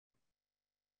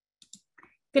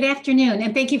Good afternoon,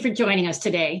 and thank you for joining us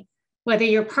today. Whether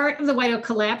you're part of the White Oak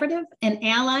Collaborative, an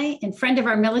ally and friend of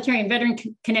our military and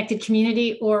veteran-connected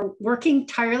community, or working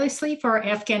tirelessly for our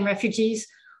Afghan refugees,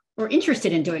 or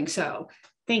interested in doing so,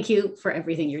 thank you for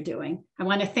everything you're doing. I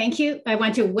want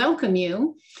to welcome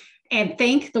you and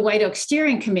thank the White Oak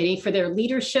Steering Committee for their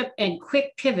leadership and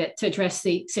quick pivot to address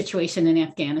the situation in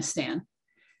Afghanistan.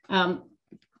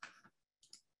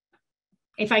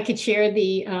 If I could share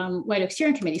the White Oak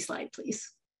Steering Committee slide, please.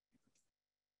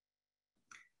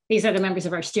 These are the members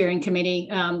of our steering committee,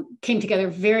 came together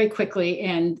very quickly,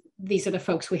 and these are the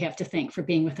folks we have to thank for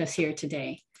being with us here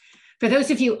today. For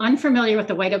those of you unfamiliar with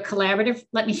the White Oak Collaborative,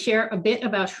 let me share a bit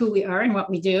about who we are and what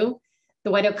we do.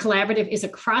 The White Oak Collaborative is a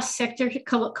cross-sector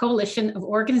coalition of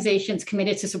organizations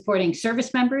committed to supporting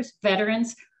service members,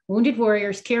 veterans, wounded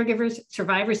warriors, caregivers,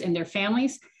 survivors, and their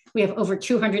families. We have over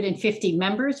 250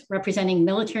 members representing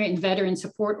military and veteran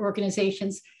support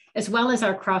organizations, as well as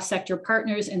our cross-sector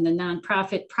partners in the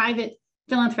nonprofit, private,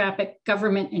 philanthropic,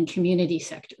 government, and community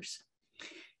sectors.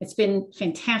 It's been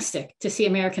fantastic to see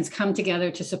Americans come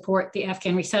together to support the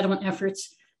Afghan resettlement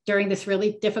efforts during this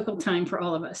really difficult time for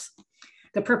all of us.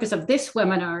 The purpose of this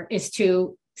webinar is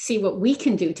to see what we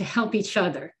can do to help each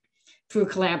other through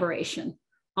collaboration.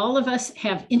 All of us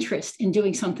have interest in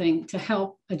doing something to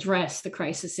help address the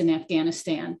crisis in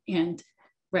Afghanistan and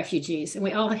refugees, and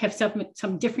we all have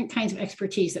some different kinds of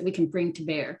expertise that we can bring to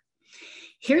bear.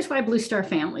 Here's why Blue Star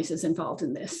Families is involved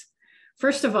in this.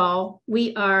 First of all,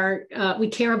 we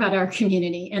care about our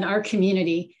community, and our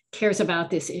community cares about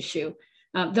this issue.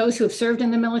 Those who have served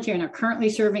in the military and are currently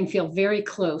serving feel very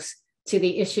close to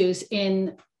the issues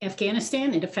in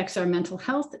Afghanistan. It affects our mental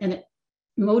health, and it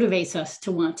motivates us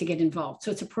to want to get involved.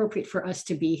 So it's appropriate for us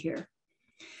to be here.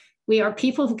 We are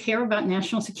people who care about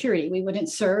national security. We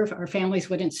wouldn't serve, our families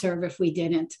wouldn't serve if we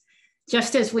didn't.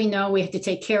 Just as we know we have to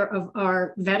take care of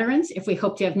our veterans if we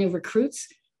hope to have new recruits,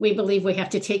 we believe we have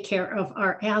to take care of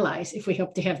our allies if we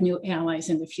hope to have new allies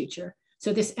in the future.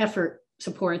 So this effort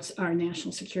supports our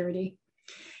national security.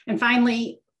 And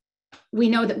finally, we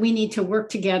know that we need to work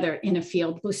together in a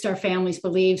field. Blue Star Families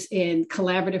believes in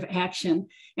collaborative action,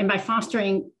 and by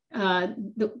fostering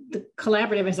the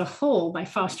collaborative as a whole, by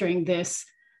fostering this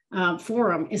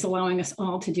forum, is allowing us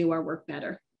all to do our work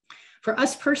better. For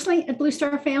us personally at Blue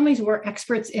Star Families, we're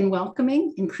experts in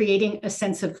welcoming and creating a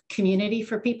sense of community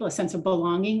for people, a sense of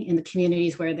belonging in the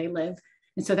communities where they live.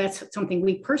 And so that's something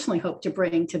we personally hope to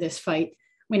bring to this fight.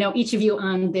 We know each of you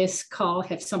on this call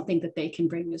have something that they can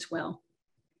bring as well.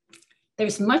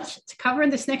 There's much to cover in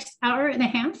this next hour and a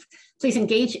half. Please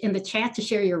engage in the chat to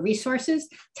share your resources.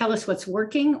 Tell us what's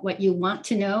working, what you want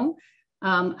to know,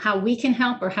 how we can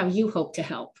help, or how you hope to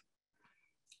help.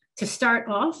 To start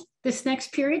off this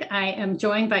next period, I am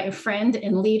joined by a friend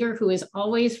and leader who is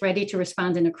always ready to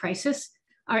respond in a crisis,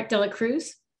 Art Dela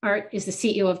Cruz. Art is the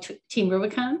CEO of Team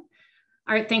Rubicon.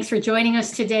 Art, thanks for joining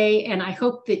us today, and I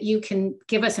hope that you can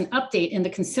give us an update in the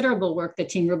considerable work that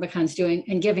Team Rubicon is doing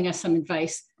and giving us some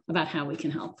advice about how we can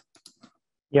help.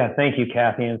 Yeah, thank you,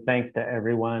 Kathy, and thanks to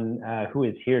everyone who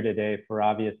is here today for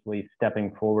obviously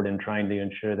stepping forward and trying to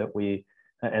ensure that we,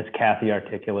 as Kathy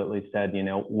articulately said,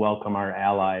 welcome our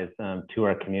allies to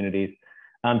our communities.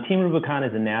 Team Rubicon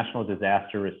is a national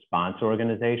disaster response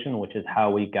organization, which is how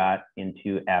we got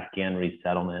into Afghan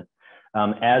resettlement.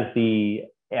 As the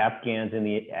Afghans and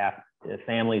the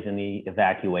families in the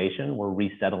evacuation were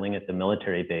resettling at the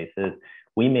military bases,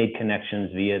 we made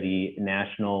connections via the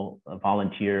National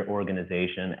Volunteer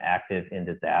Organization Active in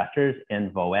Disasters,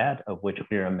 NVOAD, of which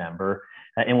we're a member.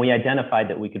 And we identified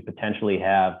that we could potentially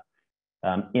have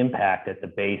impact at the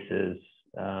bases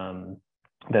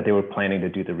that they were planning to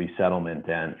do the resettlement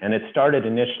in. And it started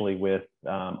initially with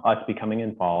us becoming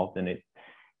involved, and it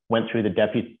went through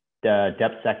the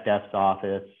DepSecDef's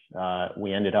office.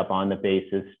 We ended up on the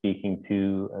bases speaking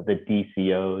to the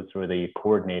DCOs, or the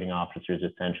coordinating officers,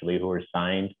 essentially, who were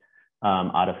assigned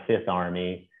out of 5th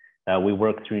Army. We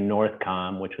worked through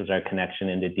NORTHCOM, which was our connection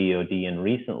into DOD, and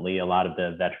recently a lot of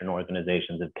the veteran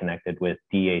organizations have connected with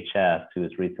DHS, who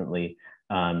has recently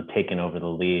taken over the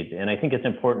lead. And I think it's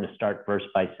important to start first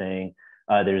by saying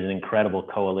there's an incredible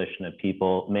coalition of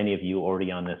people, many of you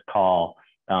already on this call,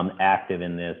 active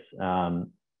in this.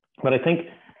 But I think,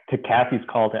 to Kathy's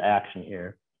call to action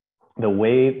here, the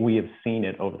way we have seen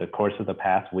it over the course of the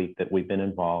past week that we've been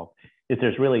involved is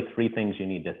there's really 3 things you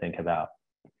need to think about.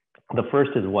 The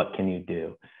first is, what can you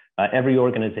do? Every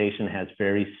organization has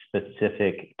very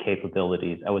specific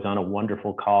capabilities. I was on a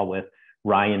wonderful call with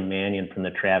Ryan Mannion from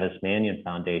the Travis Mannion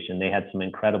Foundation. They had some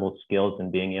incredible skills in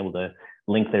being able to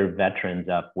link their veterans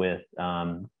up with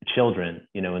children,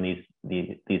 in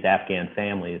these Afghan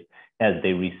families as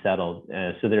they resettled.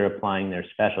 So they're applying their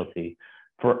specialty.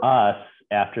 For us,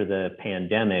 after the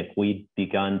pandemic, we've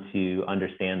begun to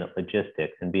understand that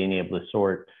logistics and being able to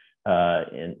sort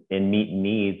and meet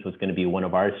needs was going to be one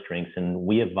of our strengths. And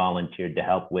we have volunteered to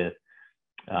help with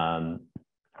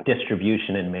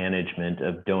distribution and management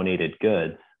of donated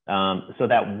goods. So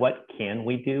that what can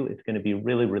we do is going to be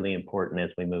really, really important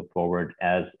as we move forward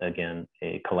as, again,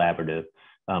 a collaborative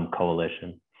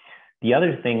coalition. The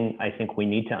other thing I think we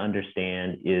need to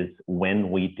understand is when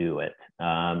we do it.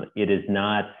 It is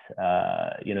not,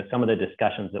 some of the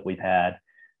discussions that we've had,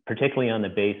 particularly on the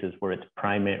bases where it's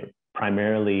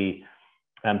primarily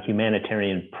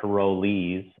humanitarian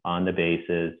parolees on the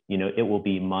bases, it will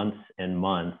be months and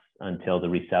months until the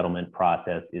resettlement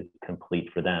process is complete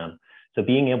for them. So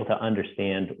being able to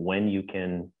understand when you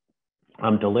can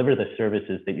deliver the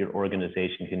services that your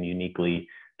organization can uniquely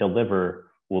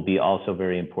deliver will be also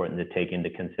very important to take into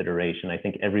consideration. I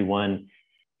think everyone,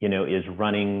 is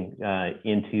running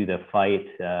into the fight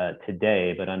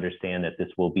today, but understand that this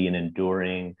will be an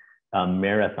enduring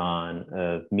marathon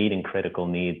of meeting critical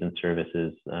needs and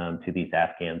services to these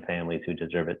Afghan families who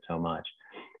deserve it so much.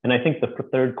 And I think the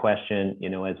third question,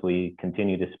 as we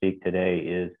continue to speak today,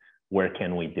 is where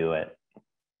can we do it?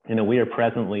 We are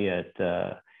presently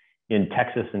in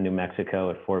Texas and New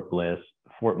Mexico at Fort Bliss,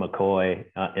 Fort McCoy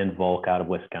and Volk out of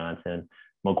Wisconsin,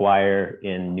 McGuire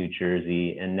in New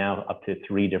Jersey, and now up to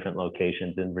 3 different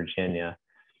locations in Virginia.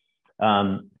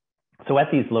 So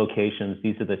at these locations,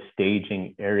 these are the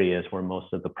staging areas where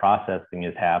most of the processing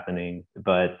is happening,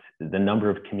 but the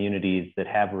number of communities that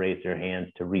have raised their hands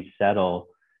to resettle,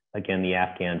 again, the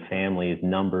Afghan families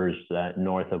numbers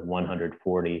north of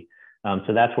 140.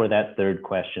 So that's where that third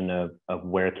question of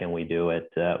where can we do it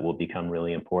will become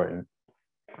really important.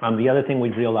 The other thing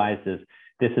we've realized is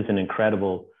this is an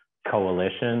incredible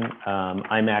coalition.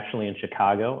 I'm actually in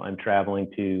Chicago. I'm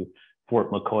traveling to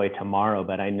Fort McCoy tomorrow,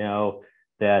 but I know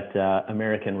that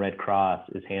American Red Cross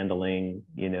is handling,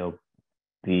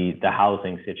 the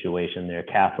housing situation there.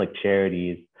 Catholic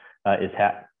Charities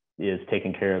is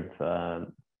taking care of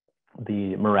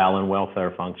the morale and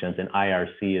welfare functions, and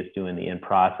IRC is doing the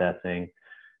in-processing.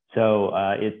 So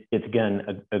it's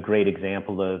again a great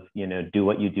example of do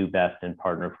what you do best and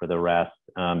partner for the rest,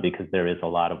 because there is a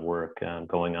lot of work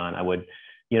going on. I would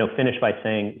finish by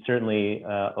saying certainly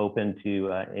open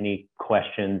to any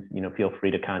questions. Feel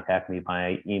free to contact me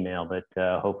by email. But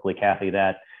hopefully, Kathy,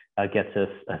 that gets us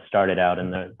started out in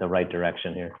the right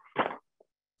direction here.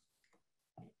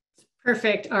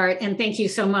 Perfect, Art, and thank you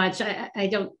so much. I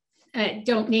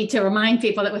don't need to remind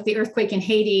people that with the earthquake in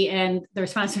Haiti and the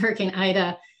response to Hurricane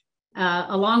Ida,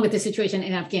 along with the situation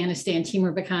in Afghanistan, Team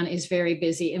Rubicon is very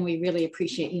busy, and we really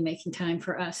appreciate you making time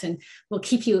for us, and we'll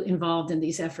keep you involved in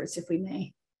these efforts if we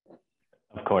may.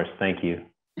 Of course, thank you.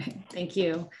 Thank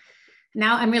you.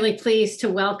 Now I'm really pleased to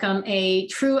welcome a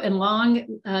true and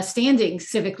long-standing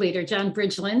civic leader, John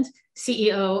Bridgeland,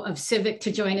 CEO of Civic,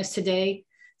 to join us today.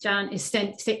 John is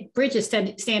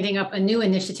standing up a new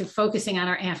initiative focusing on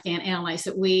our Afghan allies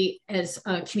that we as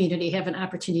a community have an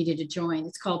opportunity to join.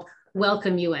 It's called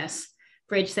Welcome US.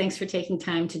 Bridge, thanks for taking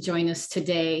time to join us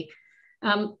today.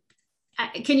 Can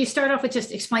you start off with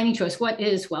just explaining to us what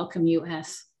is Welcome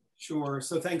US? Sure.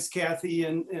 So thanks, Kathy,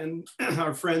 and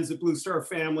our friends at Blue Star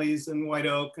Families and White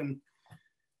Oak, and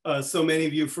so many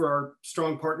of you for our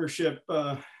strong partnership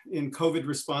in COVID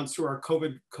response to our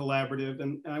COVID collaborative.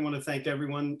 And I want to thank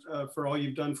everyone for all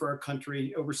you've done for our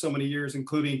country over so many years,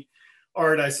 including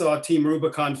Art. I saw Team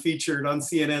Rubicon featured on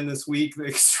CNN this week, the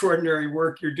extraordinary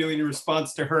work you're doing in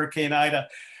response to Hurricane Ida.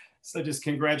 So just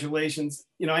congratulations.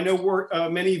 I know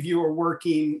many of you are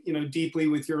working, deeply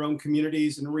with your own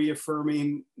communities and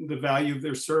reaffirming the value of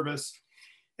their service.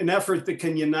 An effort that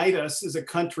can unite us as a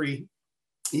country,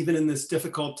 even in this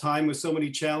difficult time with so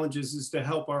many challenges, is to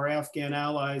help our Afghan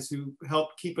allies who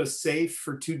helped keep us safe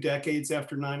for 2 decades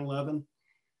after 9/11.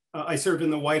 I served in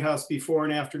the White House before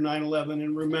and after 9/11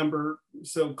 and remember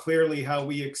so clearly how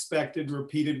we expected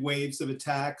repeated waves of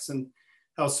attacks and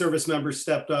how service members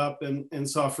stepped up and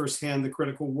saw firsthand the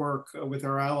critical work with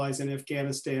our allies in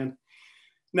Afghanistan.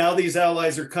 Now these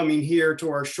allies are coming here to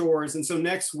our shores. And so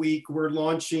next week, we're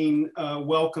launching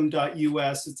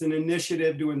Welcome.us. It's an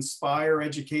initiative to inspire,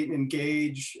 educate, and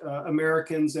engage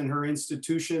Americans and her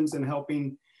institutions in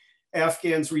helping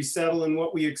Afghans resettle in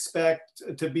what we expect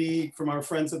to be, from our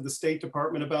friends at the State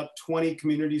Department, about 20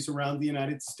 communities around the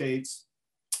United States.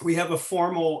 We have a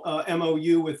formal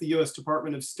MOU with the US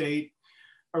Department of State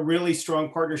a really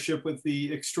strong partnership with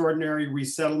the extraordinary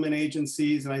resettlement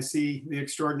agencies. And I see the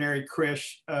extraordinary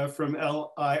Krish from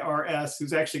LIRS,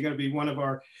 who's actually going to be one of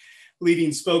our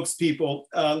leading spokespeople,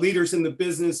 leaders in the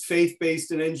business,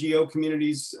 faith-based and NGO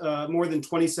communities, more than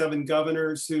 27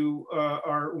 governors who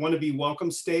want to be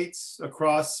welcome states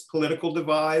across political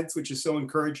divides, which is so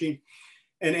encouraging,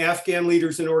 and Afghan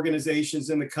leaders and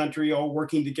organizations in the country all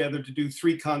working together to do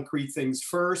three concrete things.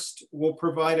 First, we'll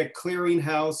provide a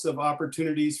clearinghouse of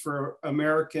opportunities for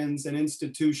Americans and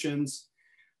institutions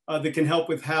that can help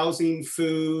with housing,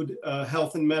 food,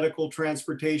 health and medical,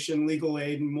 transportation, legal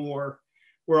aid, and more.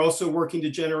 We're also working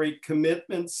to generate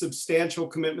commitments, substantial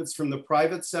commitments from the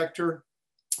private sector,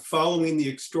 following the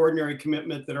extraordinary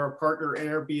commitment that our partner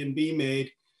Airbnb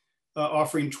made,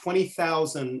 offering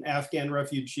 20,000 Afghan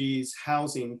refugees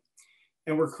housing.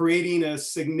 And we're creating a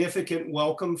significant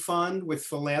welcome fund with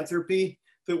philanthropy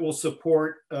that will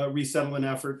support resettlement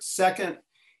efforts. Second,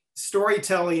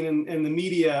 storytelling and the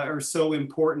media are so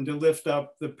important to lift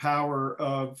up the power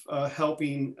of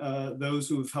helping those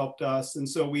who have helped us. And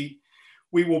so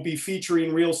we will be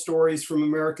featuring real stories from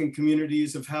American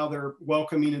communities of how they're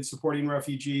welcoming and supporting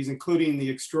refugees, including the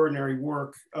extraordinary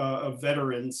work of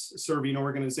veterans serving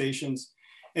organizations.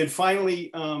 And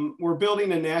finally, we're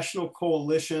building a national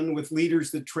coalition with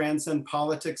leaders that transcend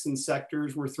politics and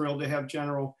sectors. We're thrilled to have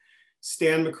General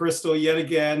Stan McChrystal yet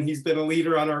again. He's been a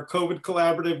leader on our COVID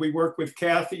collaborative. We work with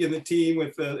Kathy and the team,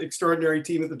 with the extraordinary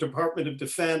team at the Department of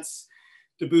Defense,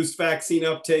 to boost vaccine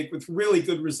uptake with really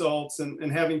good results,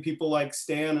 and having people like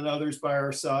Stan and others by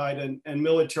our side, and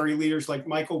military leaders like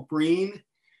Michael Breen,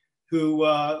 who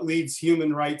leads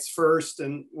Human Rights First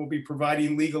and will be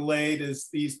providing legal aid as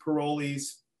these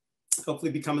parolees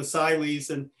hopefully become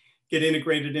asylees and get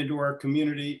integrated into our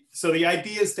community. So the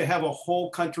idea is to have a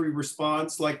whole country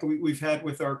response like we've had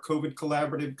with our COVID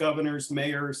collaborative, governors,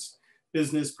 mayors,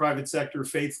 business, private sector,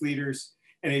 faith leaders,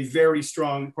 and a very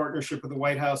strong partnership with the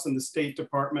White House and the State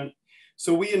Department.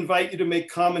 So we invite you to make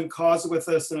common cause with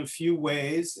us in a few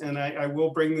ways, and I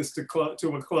will bring this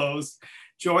to a close.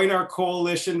 Join our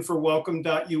coalition for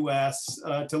welcome.us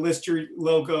to list your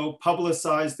logo,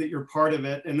 publicize that you're part of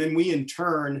it, and then we in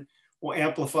turn will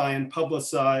amplify and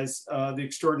publicize the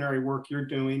extraordinary work you're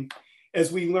doing.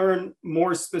 As we learn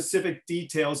more specific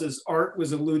details, as Art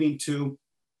was alluding to,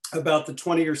 about the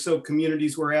 20 or so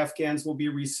communities where Afghans will be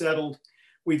resettled,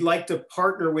 we'd like to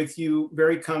partner with you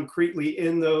very concretely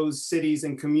in those cities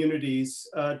and communities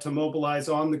to mobilize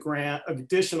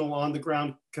additional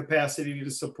on-the-ground capacity to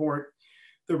support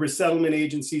the resettlement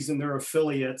agencies and their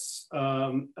affiliates,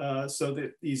 so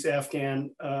that these Afghan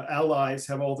allies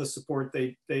have all the support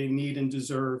they need and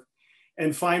deserve.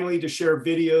 And finally, to share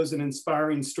videos and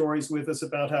inspiring stories with us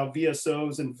about how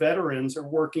VSOs and veterans are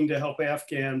working to help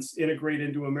Afghans integrate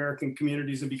into American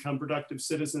communities and become productive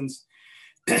citizens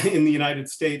in the United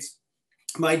States.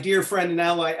 My dear friend and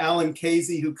ally, Alan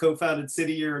Casey, who co-founded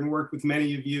City Year and worked with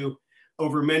many of you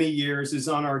over many years, is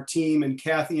on our team, and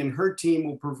Kathy and her team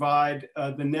will provide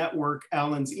the network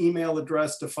Alan's email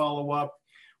address to follow up.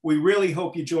 We really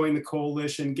hope you join the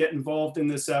coalition, get involved in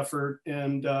this effort,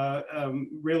 and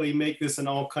really make this an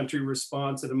all-country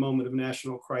response at a moment of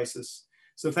national crisis.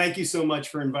 So thank you so much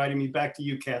for inviting me. Back to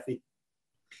you, Kathy.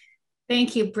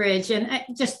 Thank you, Bridge. And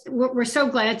we're so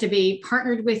glad to be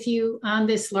partnered with you on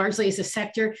this largely as a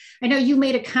sector. I know you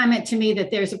made a comment to me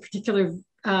that there's a particular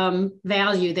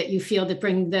value that you feel to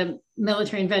bring the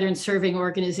military and veteran serving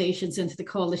organizations into the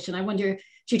coalition. I wonder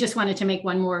if you just wanted to make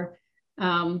one more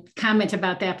comment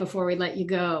about that before we let you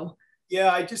go.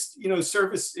 Yeah, I just,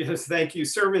 service is, thank you.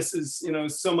 Service is,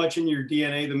 so much in your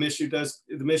DNA.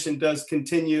 The mission does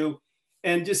continue.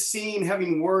 And just seeing,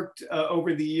 having worked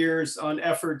over the years on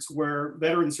efforts where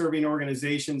veteran serving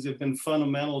organizations have been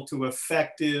fundamental to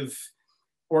effective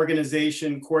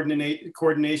organization,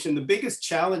 coordination, the biggest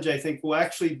challenge, I think, will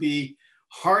actually be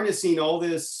harnessing all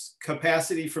this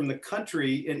capacity from the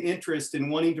country and interest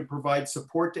in wanting to provide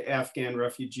support to Afghan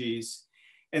refugees,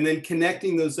 and then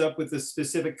connecting those up with the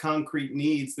specific concrete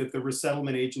needs that the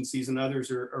resettlement agencies and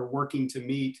others are working to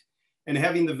meet. And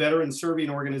having the veteran serving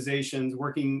organizations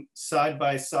working side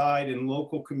by side in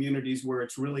local communities where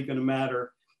it's really going to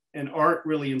matter. And Art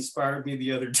really inspired me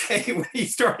the other day when he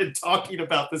started talking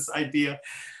about this idea.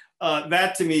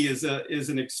 That to me is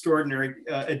an extraordinary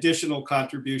additional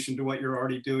contribution to what you're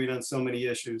already doing on so many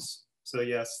issues. So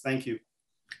yes, thank you.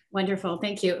 Wonderful,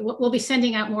 thank you. We'll be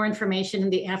sending out more information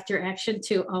in the after action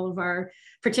to all of our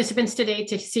participants today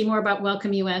to see more about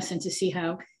Welcome US and to see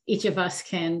how each of us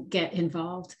can get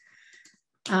involved.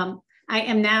 I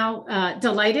am now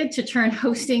delighted to turn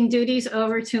hosting duties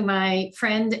over to my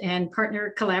friend and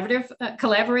partner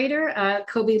collaborator,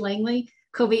 Kobe Langley.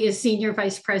 Kobe is Senior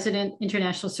Vice President,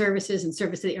 International Services and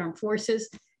Service of the Armed Forces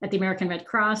at the American Red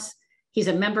Cross. He's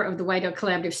a member of the White Oak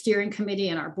Collaborative Steering Committee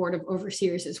and our Board of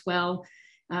Overseers as well.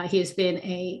 He has been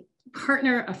a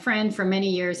partner, a friend for many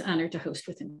years. Honored to host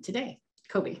with him today.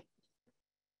 Kobe.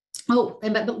 Oh,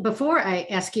 and before I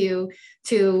ask you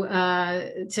to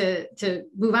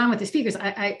move on with the speakers,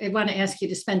 I want to ask you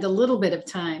to spend a little bit of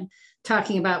time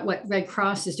talking about what Red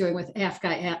Cross is doing with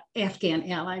Afghan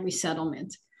ally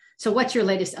resettlement. So what's your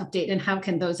latest update and how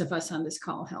can those of us on this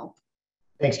call help?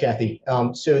 Thanks, Kathy.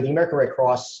 So the American Red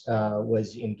Cross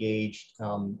was engaged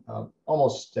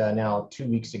almost now 2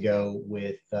 weeks ago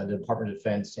with the Department of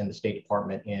Defense and the State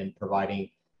Department in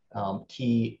providing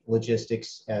key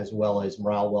logistics as well as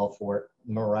morale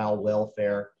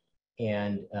welfare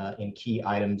and in key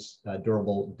items,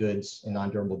 durable goods and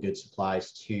non-durable goods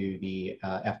supplies to the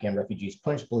Afghan refugees,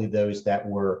 principally those that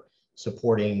were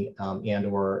supporting and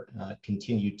or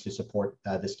continued to support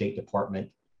the State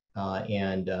Department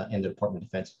and the Department of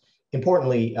Defense.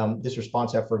 Importantly, this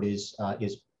response effort is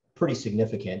pretty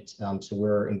significant. So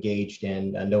we're engaged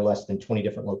in no less than 20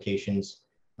 different locations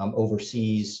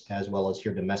overseas as well as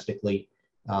here domestically.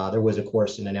 There was, of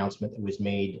course, an announcement that was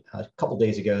made a couple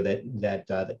days ago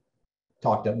that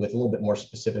talked with a little bit more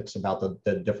specifics about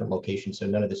the different locations. So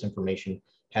none of this information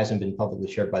hasn't been publicly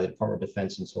shared by the Department of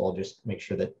Defense, and so I'll just make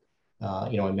sure that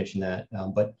I mentioned that.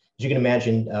 But as you can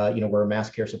imagine, we're a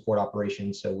mass care support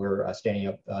operation, so we're standing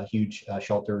up huge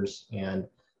shelters and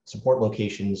support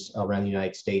locations around the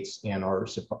United States, and are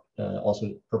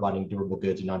also providing durable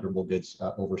goods and non-durable goods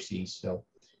overseas. So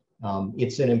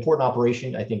it's an important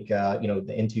operation. I think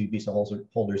the N2 visa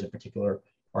holders in particular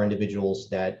are individuals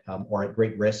that are at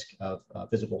great risk of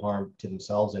physical harm to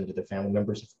themselves and to their family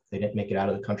members if they didn't make it out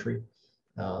of the country.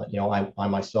 I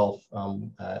myself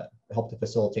helped to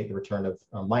facilitate the return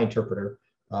of my interpreter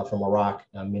from Iraq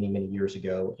many years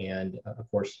ago. And of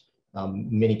course,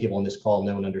 many people on this call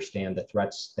know and understand the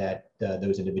threats that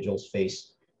those individuals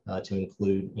face to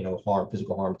include,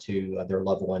 physical harm to their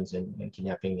loved ones and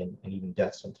kidnapping and even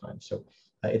death sometimes. So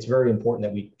it's very important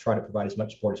that we try to provide as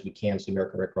much support as we can. So the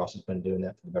American Red Cross has been doing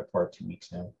that for the better part of 2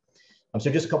 weeks now.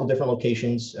 So just a couple different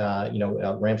locations.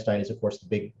 Ramstein is, of course,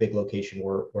 the big location.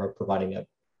 We're providing a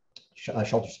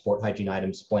shelter support, hygiene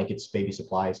items, blankets, baby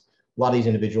supplies. A lot of these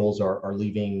individuals are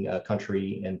leaving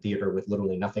country and theater with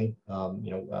literally nothing.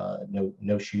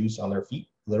 No shoes on their feet,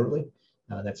 literally.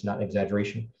 That's not an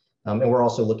exaggeration. And we're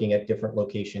also looking at different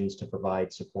locations to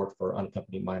provide support for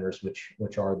unaccompanied minors, which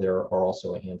there are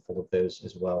also a handful of those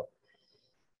as well.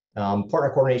 Partner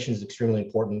coordination is extremely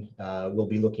important. We'll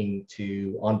be looking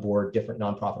to onboard different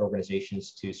nonprofit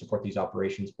organizations to support these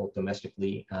operations, both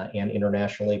domestically and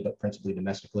internationally, but principally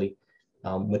domestically,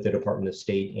 with the Department of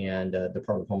State and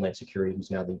Department of Homeland Security,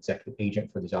 who's now the executive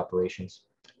agent for these operations.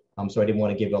 So I did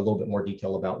want to give a little bit more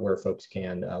detail about where folks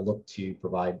can look to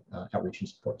provide outreach and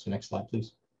support. So next slide,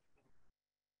 please.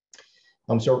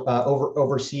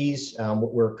 Overseas,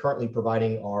 what we're currently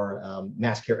providing are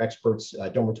mass care experts,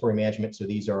 dormitory management. So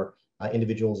these are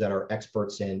individuals that are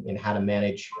experts in how to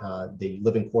manage the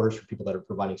living quarters for people that are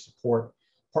providing support.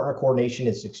 Partner coordination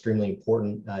is an extremely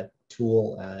important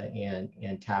tool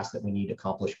and task that we need to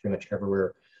accomplish pretty much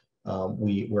everywhere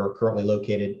we're currently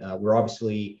located. We're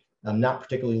obviously not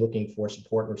particularly looking for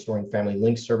support in restoring family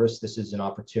link service. This is an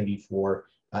opportunity for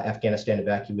Afghanistan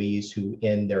evacuees who,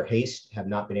 in their haste, have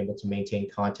not been able to maintain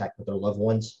contact with their loved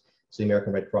ones. So the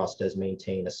American Red Cross does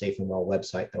maintain a Safe and Well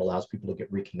website that allows people to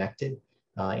get reconnected.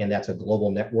 And that's a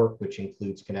global network, which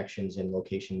includes connections in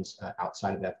locations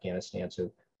outside of Afghanistan.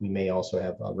 So we may also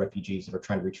have refugees that are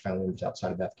trying to reach family members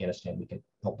outside of Afghanistan. We can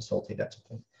help facilitate that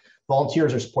support.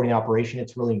 Volunteers are supporting the operation.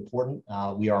 It's really important.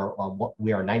 We are a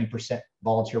 90%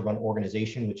 volunteer-run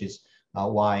organization, which is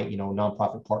why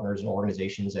nonprofit partners and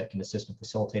organizations that can assist and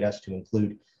facilitate us, to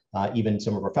include even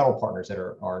some of our federal partners that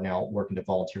are now working to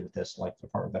volunteer with us, like the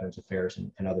Department of Veterans Affairs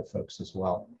and other folks as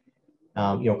well.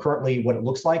 Currently what it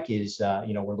looks like is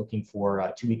we're looking for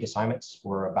 2-week assignments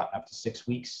for about up to 6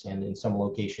 weeks, and in some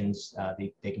locations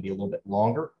they can be a little bit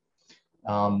longer.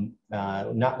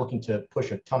 Not looking to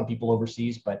push a ton of people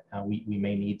overseas, but we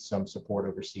may need some support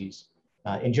overseas.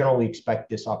 In general, we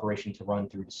expect this operation to run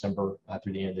through December,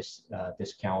 through the end of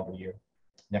this calendar year.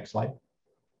 Next slide.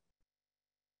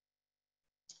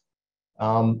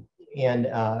 What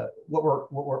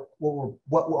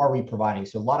are we providing?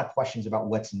 So a lot of questions about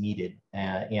what's needed,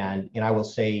 and I will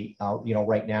say,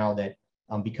 right now that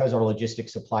because our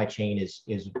logistics supply chain is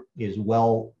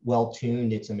well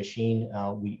tuned, it's a machine.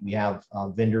 We have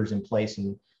vendors in place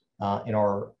and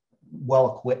are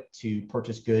well equipped to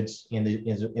purchase goods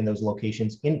in those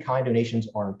locations. In-kind donations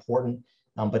are important.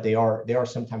 but they are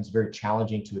sometimes very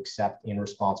challenging to accept in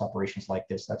response operations like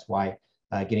this. That's why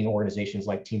getting organizations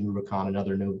like Team Rubicon and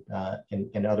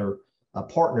other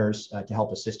partners to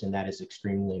help assist in that is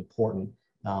extremely important.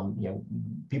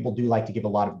 People do like to give a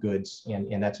lot of goods,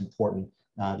 and that's important.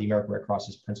 The American Red Cross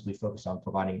is principally focused on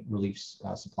providing relief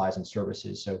supplies and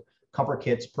services. So comfort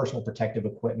kits, personal protective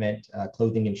equipment,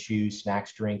 clothing and shoes,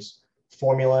 snacks, drinks,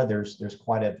 formula. There's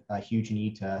quite a huge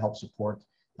need to help support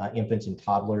infants and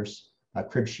toddlers,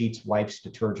 crib sheets, wipes,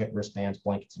 detergent, wristbands,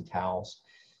 blankets, and towels.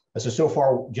 So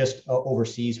far, just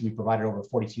overseas, we provided over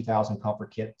 42,000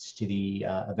 comfort kits to the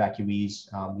evacuees.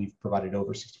 We've provided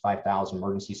over 65,000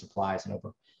 emergency supplies and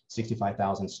over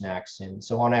 65,000 snacks. And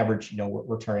so on average,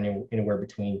 we're turning anywhere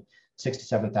between 6,000 to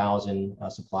 7,000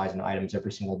 supplies and items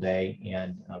every single day.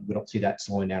 And we don't see that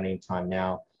slowing down anytime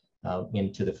now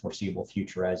into the foreseeable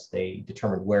future as they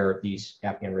determine where these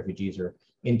Afghan refugees are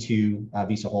into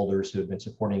visa holders who have been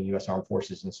supporting U.S. Armed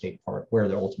Forces and State Department, where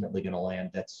they're ultimately going to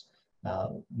land. That's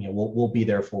we'll be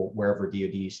there for wherever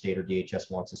DoD, state, or DHS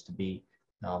wants us to be.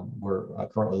 We're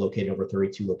currently located over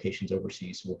 32 locations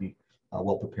overseas, so we'll be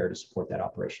well prepared to support that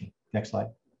operation. Next slide.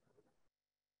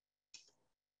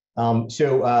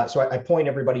 So I point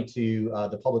everybody to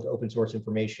the public open source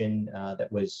information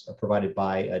that was provided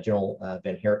by General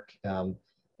Van Herk.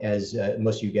 As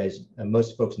most of you guys,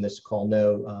 most folks in this call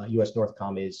know, U.S.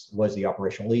 NORTHCOM was the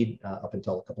operational lead up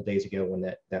until a couple days ago when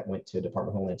that went to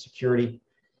Department of Homeland Security.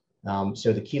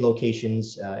 So the key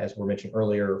locations, as were mentioned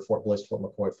earlier, Fort Bliss, Fort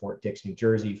McCoy, Fort Dix, New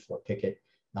Jersey, Fort Pickett,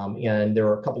 and there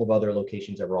were a couple of other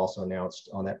locations that were also announced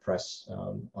on that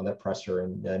presser,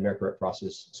 and the American Red Cross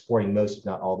is supporting most, if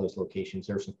not all, those locations.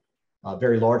 There's some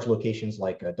very large locations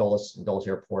like Dulles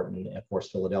Airport, and of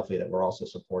course Philadelphia that we're also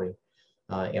supporting.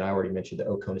 And I already mentioned the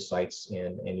OCONA sites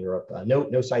in Europe.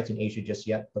 No sites in Asia just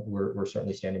yet, but we're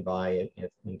certainly standing by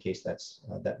in case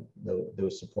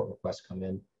those support requests come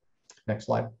in. Next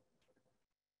slide.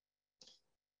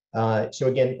 So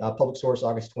again, public source,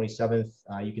 August 27th,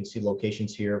 you can see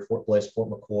locations here: Fort Bliss, Fort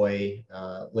McCoy,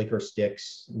 Lakehurst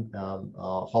Dix,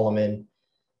 Holloman,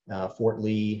 Fort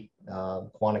Lee,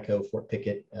 Quantico, Fort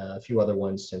Pickett, a few other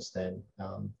ones since then.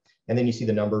 And then you see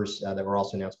the numbers that were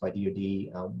also announced by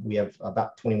DoD. We have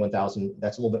about 21,000.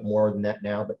 That's a little bit more than that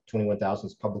now, but 21,000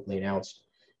 is publicly announced.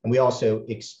 And we also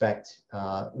expect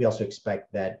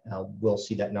that we'll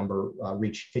see that number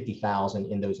reach 50,000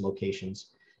 in those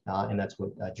locations. And that's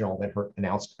what General Van Herk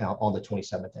announced on the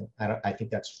 27th. And I think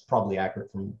that's probably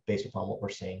accurate based upon what we're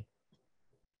seeing.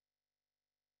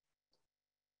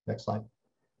 Next slide.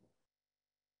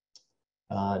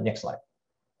 Next slide.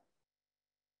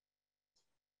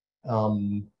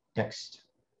 Next.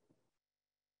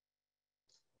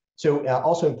 So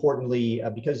also importantly,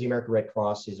 because the American Red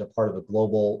Cross is a part of the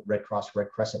global Red Cross Red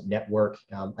Crescent network,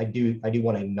 I do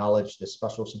want to acknowledge the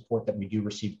special support that we do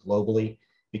receive globally,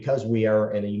 because we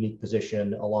are in a unique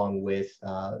position along with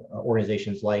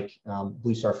organizations like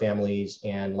Blue Star Families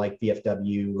and like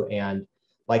VFW and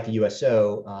like the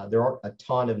USO. There aren't a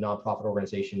ton of nonprofit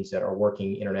organizations that are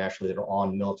working internationally that are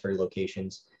on military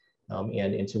locations.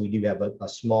 And so we do have a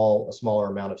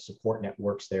smaller amount of support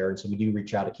networks there. And so we do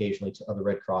reach out occasionally to other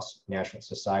Red Cross national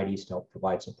societies to help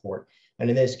provide support. And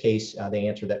in this case, they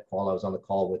answered that call. I was on the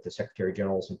call with the Secretary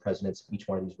Generals and presidents of each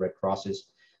one of these Red Crosses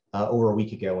over a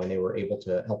week ago, and they were able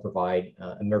to help provide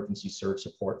emergency surge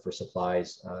support for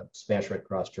supplies. Spanish Red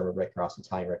Cross, German Red Cross,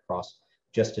 Italian Red Cross,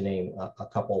 just to name a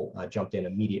couple, jumped in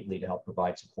immediately to help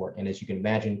provide support. And as you can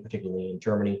imagine, particularly in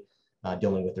Germany,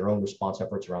 dealing with their own response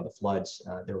efforts around the floods,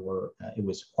 it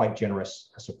was quite generous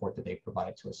support that they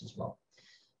provided to us as well.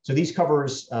 So this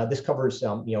covers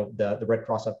the Red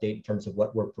Cross update in terms of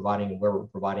what we're providing and where we're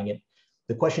providing it.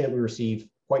 The question that we receive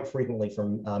quite frequently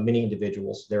from many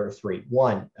individuals, there are three.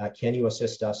 One, can you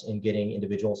assist us in getting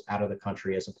individuals out of the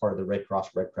country as a part of the Red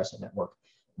Cross Red Crescent network?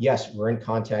 Yes, we're in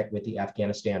contact with the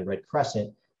Afghanistan Red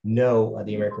Crescent. No,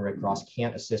 the American Red Cross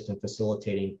can't assist in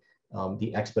facilitating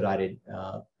the expedited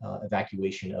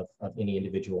evacuation of any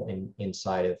individual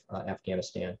inside of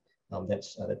Afghanistan.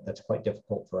 That's quite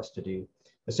difficult for us to do.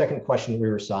 The second question we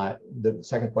received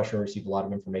a lot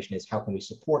of information is, how can we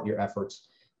support your efforts?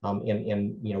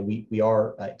 We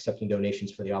are accepting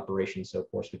donations for the operation, so of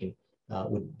course we can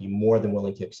would be more than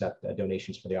willing to accept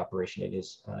donations for the operation. It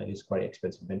is quite an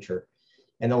expensive venture.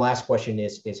 And the last question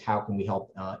is how can we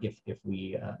help if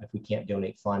we can't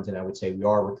donate funds? And I would say we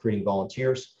are recruiting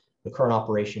volunteers. The current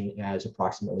operation has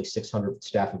approximately 200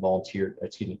 staff and volunteers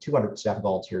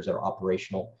that are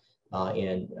operational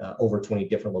in over 20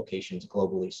 different locations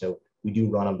globally. So we do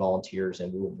run on volunteers,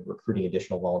 and we will be recruiting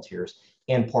additional volunteers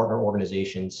and partner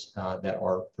organizations that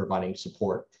are providing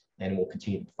support, and will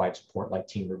continue to provide support like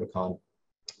Team Rubicon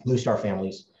Blue Star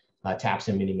families, TAPS,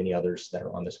 and many, many others that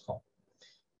are on this call.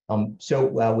 So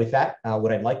with that,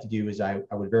 what I'd like to do is I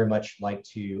would very much like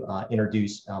to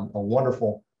introduce a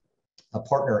wonderful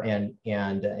partner and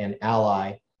an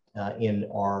ally in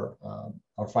our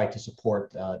fight to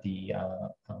support the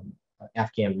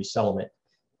Afghan resettlement.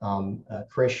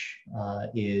 Krish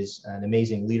is an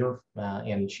amazing leader,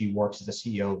 and she works as the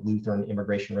CEO of Lutheran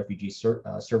Immigration Refugee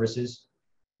Services.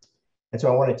 And so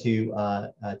I wanted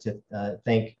to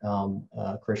thank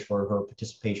Krish for her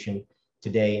participation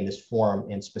today in this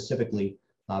forum, and specifically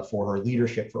for her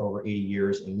leadership for over 80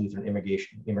 years in Lutheran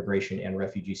Immigration and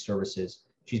Refugee Services.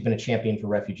 She's been a champion for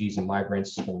refugees and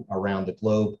migrants from around the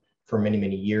globe for many,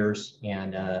 many years,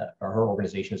 and her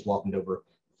organization has welcomed over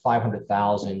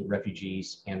 500,000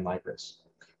 refugees and migrants.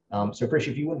 So Krish,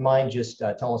 if you wouldn't mind just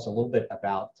telling us a little bit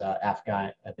about the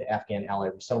Afghan Ally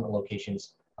Resettlement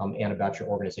locations and about your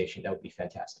organization, that would be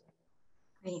fantastic.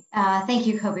 Great. Thank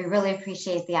you, Kobe. Really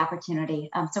appreciate the opportunity.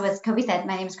 So as Kobe said,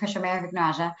 my name is Krish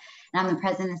Vignaraja, and I'm the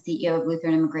President and CEO of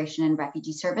Lutheran Immigration and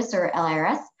Refugee Service, or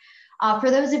LIRS.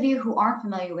 For those of you who aren't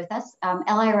familiar with us,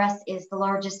 LIRS is the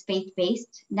largest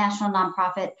faith-based national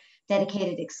nonprofit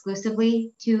dedicated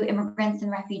exclusively to immigrants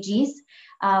and refugees.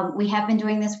 We have been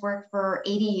doing this work for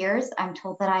 80 years. I'm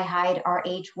told that I hide our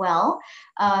age well.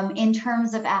 In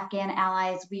terms of Afghan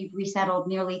allies, we've resettled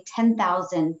nearly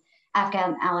 10,000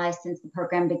 Afghan allies since the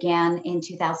program began in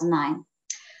 2009.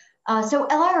 So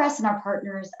LIRS and our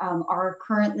partners are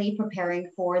currently preparing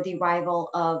for the arrival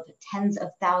of tens of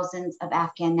thousands of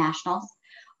Afghan nationals.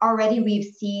 Already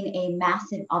we've seen a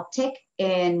massive uptick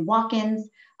in walk-ins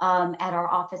at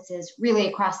our offices really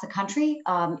across the country.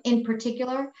 In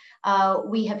particular,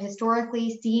 we have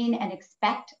historically seen and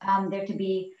expect there to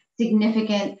be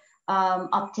significant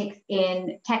upticks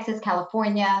in Texas,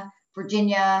 California,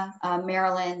 Virginia,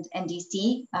 Maryland, and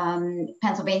DC.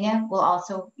 Pennsylvania will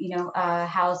also,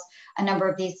 house a number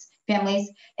of these families,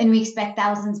 and we expect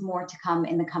thousands more to come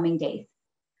in the coming days.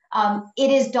 It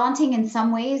is daunting in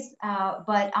some ways,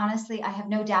 but honestly, I have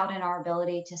no doubt in our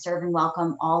ability to serve and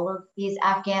welcome all of these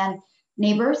Afghan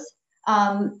neighbors,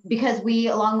 because we,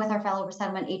 along with our fellow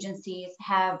resettlement agencies,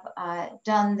 have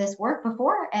done this work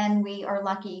before, and we are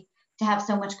lucky to have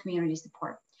so much community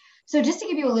support. So just to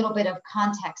give you a little bit of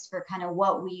context for kind of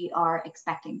what we are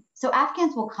expecting. So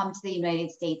Afghans will come to the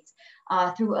United States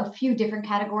through a few different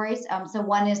categories. So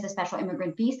one is the special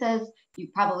immigrant visas.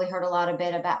 You've probably heard a lot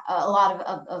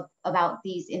about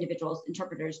these individuals: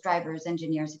 interpreters, drivers,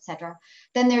 engineers, etc.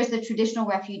 Then there's the traditional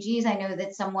refugees. I know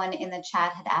that someone in the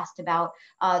chat had asked about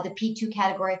the P2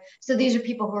 category. So these are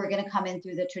people who are going to come in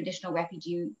through the traditional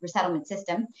refugee resettlement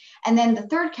system. And then the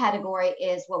third category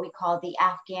is what we call the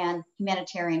Afghan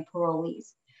humanitarian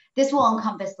parolees. This will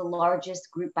encompass the largest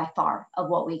group by far of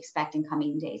what we expect in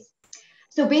coming days.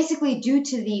 So basically, due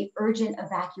to the urgent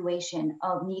evacuation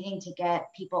of needing to get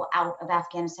people out of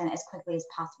Afghanistan as quickly as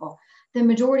possible, the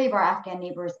majority of our Afghan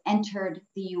neighbors entered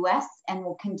the US and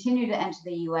will continue to enter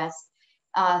the US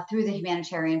through the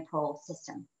humanitarian parole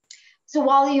system. So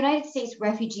while the United States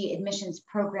Refugee Admissions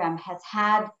Program has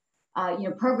had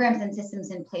programs and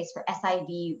systems in place for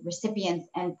SIV recipients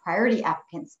and priority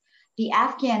applicants, the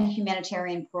Afghan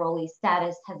humanitarian parolee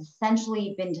status has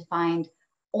essentially been defined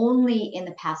only in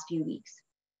the past few weeks.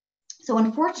 So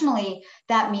unfortunately,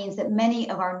 that means that many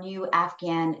of our new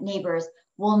Afghan neighbors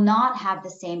will not have the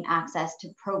same access to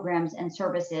programs and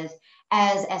services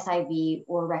as SIV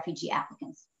or refugee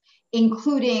applicants,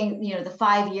 including the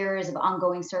 5 years of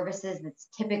ongoing services that's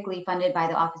typically funded by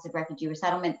the Office of Refugee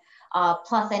Resettlement,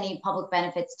 plus any public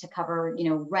benefits to cover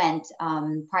rent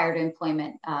prior to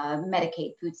employment,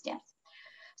 Medicaid, food stamps.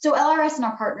 So LRS and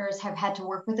our partners have had to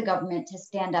work with the government to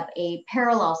stand up a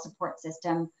parallel support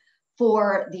system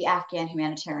for the Afghan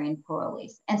humanitarian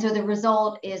parolees. And so the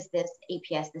result is this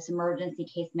APS, this Emergency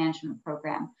Case Management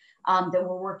Program that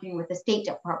we're working with the State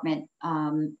Department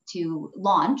to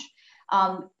launch.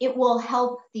 It will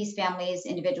help these families,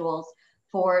 individuals,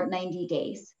 for 90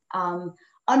 days.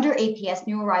 Under APS,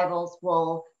 new arrivals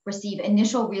will receive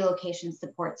initial relocation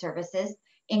support services,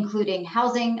 including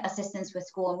housing, assistance with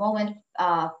school enrollment,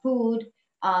 food,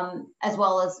 as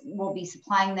well as we'll be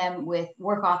supplying them with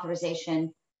work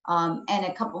authorization and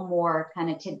a couple more kind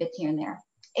of tidbits here and there.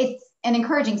 It's an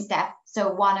encouraging step,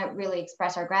 so want to really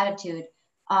express our gratitude,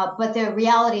 but the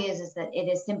reality is that it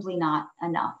is simply not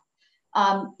enough.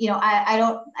 I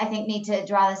don't, I think, need to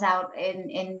draw this out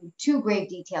in too great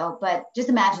detail, but just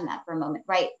imagine that for a moment,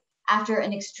 right? After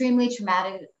an extremely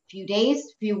traumatic few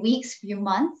days, few weeks, few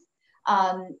months,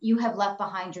 you have left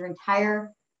behind your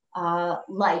entire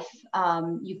life.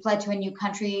 You fled to a new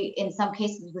country, in some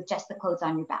cases with just the clothes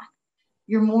on your back.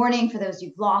 You're mourning for those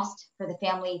you've lost, for the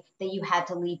family that you had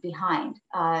to leave behind.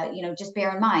 Just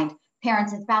bear in mind,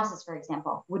 parents and spouses, for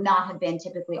example, would not have been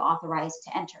typically authorized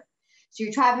to enter. So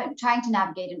you're trying to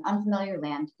navigate an unfamiliar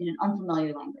land in an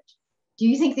unfamiliar language. Do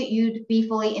you think that you'd be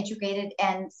fully integrated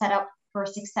and set up for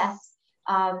success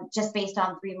just based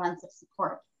on 3 months of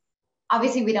support?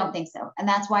 Obviously, we don't think so. And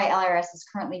that's why LRS is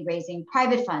currently raising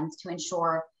private funds to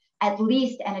ensure at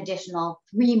least an additional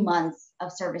 3 months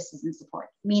of services and support,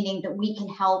 meaning that we can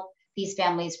help these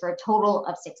families for a total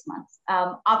of 6 months.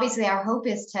 Obviously, our hope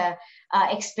is to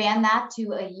expand that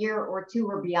to a year or two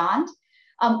or beyond.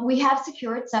 We have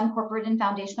secured some corporate and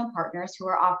foundational partners who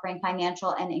are offering financial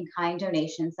and in-kind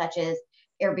donations, such as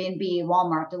Airbnb,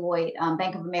 Walmart, Deloitte,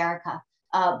 Bank of America,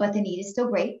 but the need is still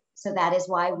great. So that is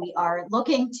why we are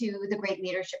looking to the great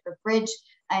leadership of Bridge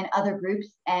and other groups,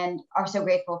 and are so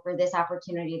grateful for this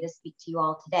opportunity to speak to you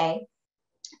all today.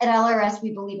 At LRS,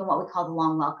 we believe in what we call the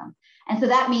long welcome. And so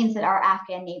that means that our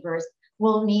Afghan neighbors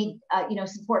will need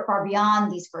support far beyond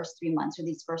these first 3 months or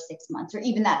these first 6 months or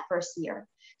even that first year.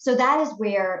 So that is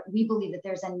where we believe that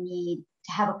there's a need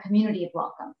to have a community of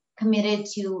welcome, committed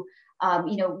to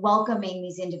welcoming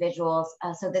these individuals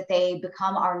so that they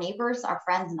become our neighbors, our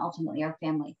friends, and ultimately our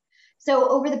family. So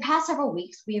over the past several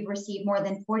weeks, we have received more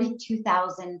than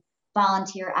 42,000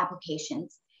 volunteer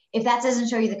applications. If that doesn't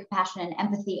show you the compassion and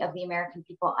empathy of the American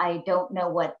people, I don't know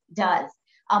what does.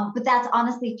 But that's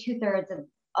honestly 2/3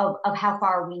 of how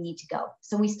far we need to go.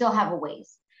 So we still have a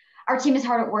ways. Our team is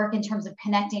hard at work in terms of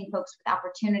connecting folks with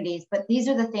opportunities, but these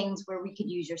are the things where we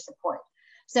could use your support.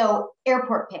 So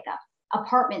airport pickup,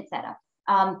 apartment setup,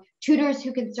 tutors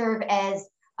who can serve as,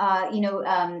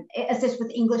 assist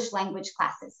with English language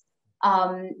classes,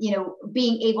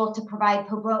 being able to provide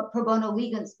pro bono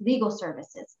legal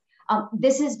services.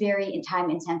 This is very time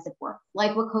intensive work.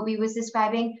 Like what Kobe was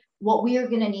describing, what we are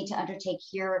going to need to undertake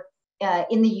here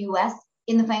in the US,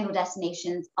 in the final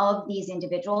destinations of these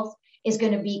individuals, is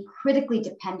going to be critically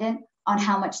dependent on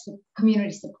how much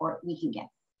community support we can get.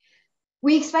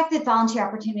 We expect that volunteer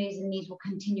opportunities and needs will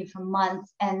continue for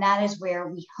months, and that is where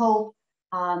we hope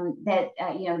that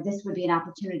this would be an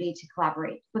opportunity to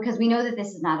collaborate, because we know that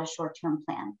this is not a short-term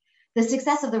plan. The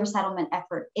success of the resettlement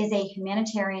effort is a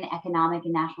humanitarian, economic,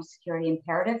 and national security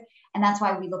imperative, and that's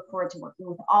why we look forward to working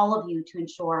with all of you to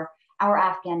ensure our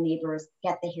Afghan neighbors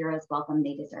get the hero's welcome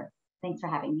they deserve. Thanks for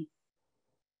having me.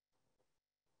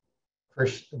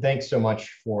 Krish, thanks so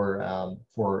much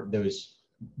for those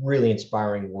really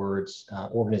inspiring words.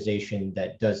 Organization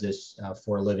that does this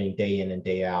for a living day in and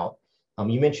day out.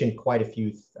 You mentioned quite a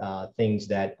few things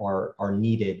that are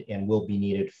needed and will be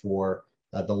needed for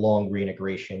the long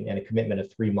reintegration, and a commitment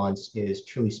of 3 months is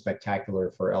truly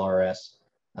spectacular for LRS,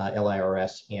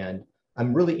 LIRS. And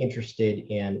I'm really interested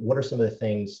in what are some of the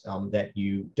things that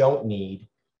you don't need,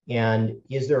 and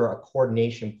is there a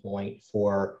coordination point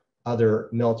for other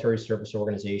military service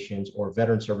organizations or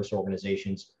veteran service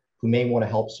organizations who may want to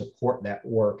help support that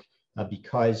work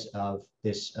because of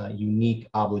this unique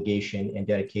obligation and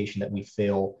dedication that we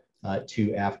feel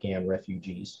to Afghan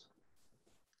refugees?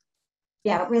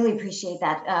 Yeah, really appreciate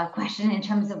that question in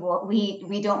terms of what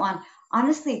we don't want.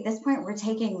 Honestly, at this point, we're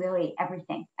taking really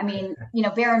everything. I mean,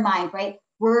 bear in mind, right?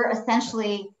 We're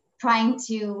essentially trying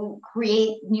to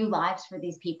create new lives for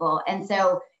these people. And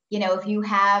so, if you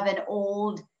have an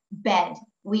old bed,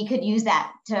 we could use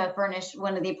that to furnish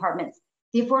one of the apartments.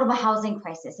 The affordable housing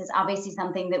crisis is obviously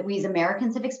something that we as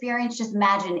Americans have experienced. Just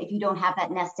imagine if you don't have that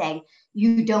nest egg,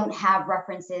 you don't have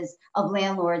references of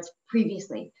landlords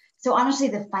previously. So honestly,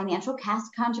 the financial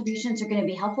contributions are going to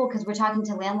be helpful, because we're talking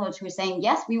to landlords who are saying,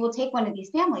 yes, we will take one of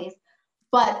these families,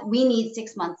 but we need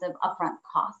 6 months of upfront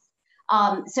costs.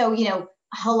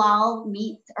 Halal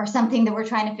meats are something that we're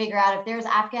trying to figure out. If there's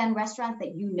Afghan restaurants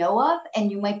that you know of and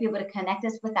you might be able to connect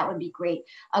us with, that would be great.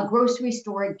 Grocery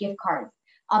store gift cards.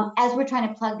 As we're trying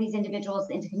to plug these individuals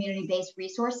into community-based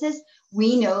resources,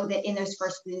 we know that in those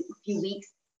first few weeks,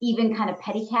 even kind of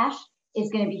petty cash is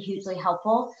going to be hugely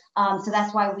helpful. So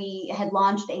that's why we had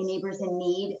launched a Neighbors in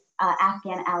Need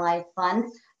Afghan Ally Fund.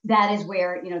 That is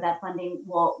where that funding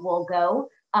will go.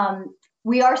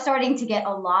 We are starting to get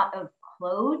a lot of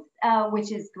clothes,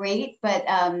 which is great, but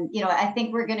I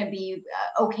think we're going to be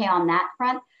okay on that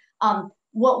front.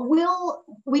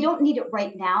 We don't need it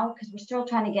right now because we're still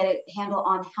trying to get a handle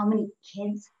on how many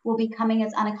kids will be coming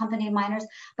as unaccompanied minors.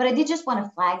 But I did just want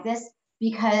to flag this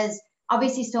because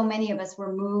obviously so many of us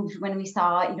were moved when we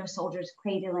saw, soldiers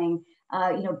cradling,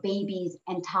 babies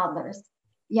and toddlers.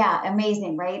 Yeah,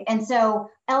 amazing, right? And so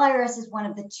LIRS is one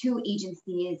of the 2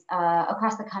 agencies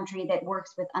across the country that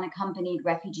works with unaccompanied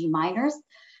refugee minors.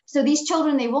 So these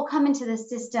children, they will come into the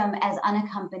system as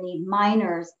unaccompanied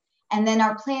minors, And then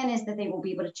our plan is that they will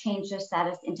be able to change their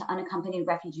status into unaccompanied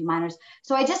refugee minors.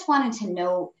 So I just wanted to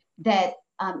note that,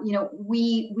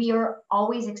 we are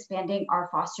always expanding our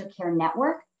foster care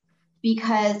network,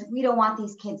 because we don't want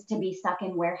these kids to be stuck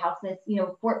in warehouses.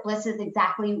 Fort Bliss is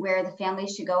exactly where the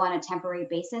families should go on a temporary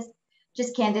basis.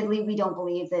 Just candidly, we don't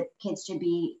believe that kids should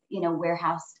be,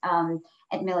 warehoused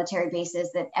at military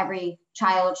bases, that every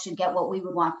child should get what we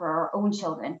would want for our own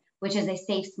children, which is a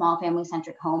safe, small,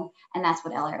 family-centric home. And that's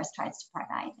what LRS tries to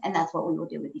provide. And that's what we will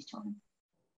do with these children.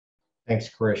 Thanks,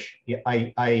 Krish. Yeah,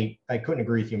 I couldn't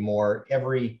agree with you more.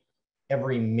 Every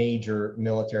major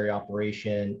military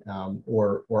operation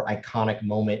or iconic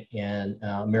moment in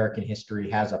American history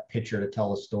has a picture to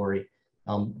tell a story.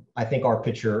 I think our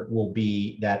picture will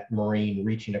be that Marine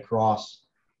reaching across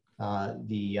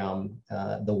the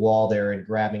wall there and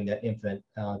grabbing that infant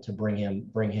to bring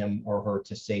him or her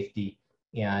to safety.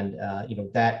 And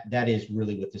that is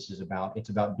really what this is about. It's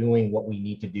about doing what we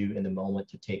need to do in the moment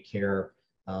to take care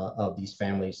of these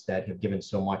families that have given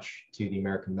so much to the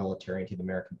American military and to the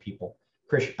American people.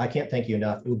 Krish, I can't thank you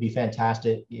enough. It would be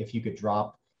fantastic if you could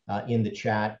drop in the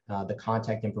chat the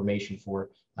contact information for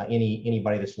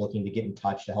anybody that's looking to get in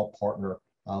touch to help partner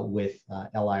with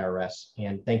LIRS.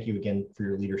 And thank you again for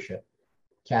your leadership.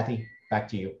 Kathy, back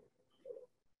to you.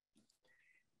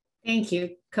 Thank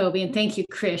you, Kobe, and thank you,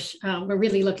 Krish. We're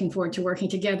really looking forward to working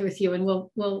together with you, and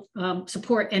we'll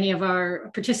support any of our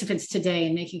participants today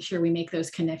in making sure we make those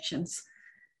connections.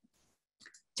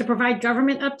 To provide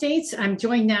government updates, I'm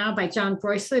joined now by John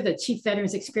Breusler, the Chief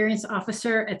Veterans Experience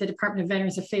Officer at the Department of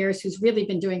Veterans Affairs, who's really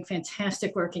been doing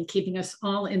fantastic work in keeping us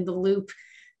all in the loop.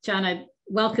 John, I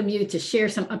welcome you to share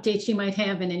some updates you might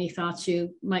have and any thoughts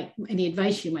any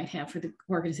advice you might have for the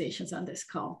organizations on this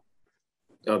call.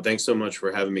 Oh, thanks so much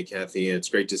for having me, Kathy. It's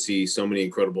great to see so many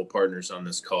incredible partners on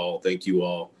this call. Thank you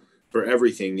all for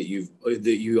everything that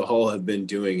you all have been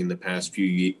doing in the past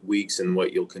few weeks and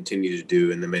what you'll continue to do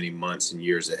in the many months and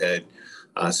years ahead.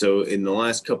 So in the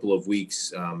last couple of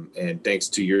weeks, and thanks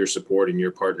to your support and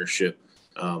your partnership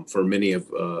for many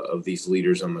of these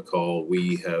leaders on the call,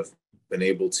 we have been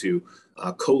able to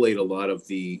collate a lot of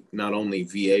the not only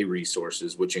VA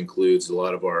resources, which includes a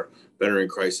lot of our veteran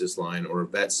crisis line or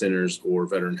vet centers or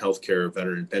veteran healthcare,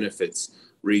 veteran benefits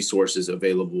resources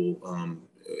available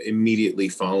immediately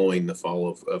following the fall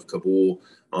of Kabul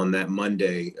on that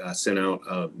Monday, sent out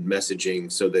messaging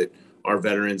so that our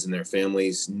veterans and their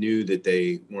families knew that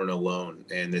they weren't alone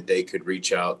and that they could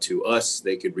reach out to us,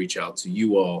 they could reach out to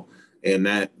you all. And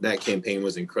that campaign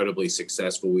was incredibly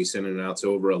successful. We sent it out to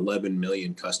over 11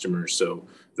 million customers. So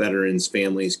veterans,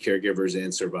 families, caregivers,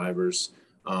 and survivors,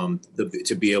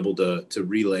 to be able to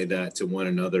relay that to one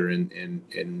another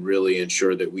and really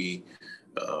ensure that we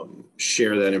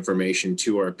share that information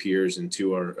to our peers and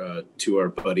to our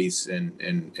buddies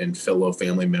and fellow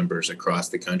family members across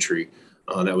the country.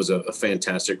 That was a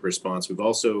fantastic response. We've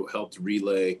also helped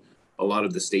relay a lot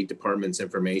of the State Department's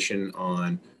information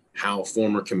on how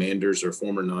former commanders or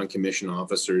former non-commissioned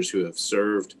officers who have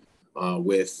served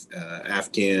with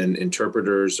Afghan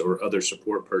interpreters or other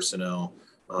support personnel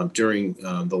during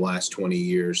the last 20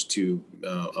 years to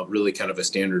really kind of a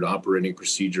standard operating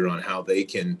procedure on how they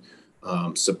can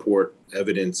support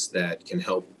evidence that can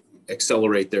help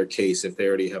accelerate their case if they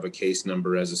already have a case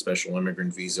number as a special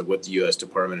immigrant visa with the U.S.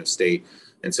 Department of State.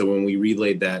 And so when we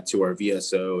relayed that to our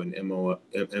VSO and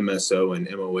MSO and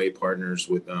MOA partners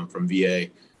from VA,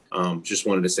 just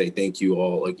wanted to say thank you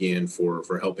all again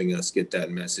for helping us get that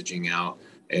messaging out.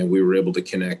 And we were able to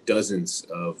connect dozens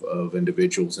of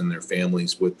individuals and their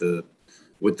families with the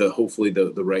hopefully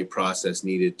the right process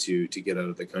needed to get out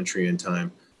of the country in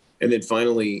time. And then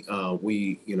finally,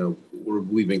 we've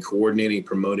been coordinating,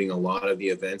 promoting a lot of the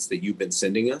events that you've been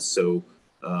sending us. So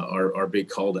our big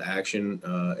call to action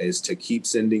is to keep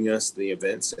sending us the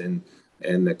events and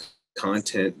the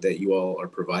content that you all are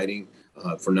providing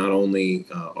for not only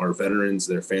our veterans,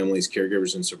 their families,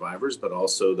 caregivers, and survivors, but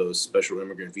also those special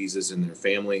immigrant visas and their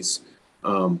families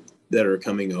that are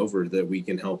coming over, that we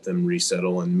can help them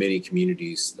resettle in many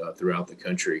communities throughout the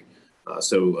country.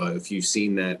 So if you've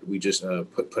seen that, we just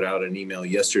put out another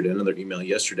email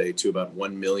yesterday to about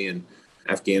 1 million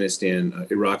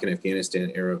Iraq and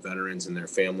Afghanistan era veterans and their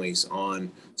families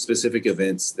on specific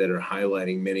events that are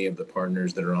highlighting many of the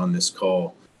partners that are on this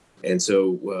call. And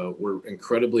so we're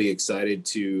incredibly excited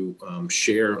to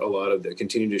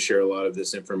continue to share a lot of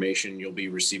this information. You'll be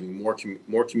receiving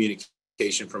more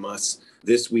communication from us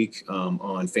this week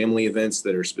on family events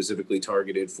that are specifically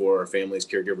targeted for our families,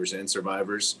 caregivers, and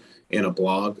survivors, and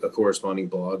a corresponding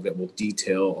blog that will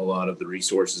detail a lot of the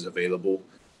resources available.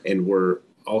 And we're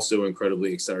also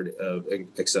incredibly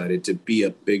excited to be a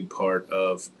big part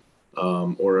of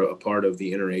or a part of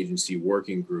the interagency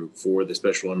working group for the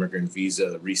special immigrant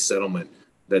visa resettlement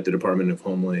that the Department of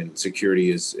Homeland Security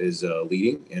is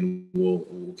leading, and we'll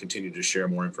continue to share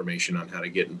more information on how to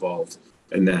get involved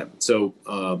in that. So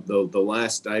the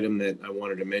last item that I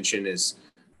wanted to mention is,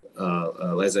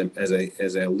 as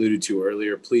I alluded to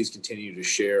earlier, please continue to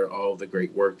share all of the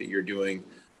great work that you're doing,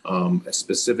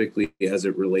 specifically as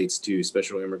it relates to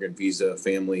special immigrant visa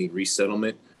family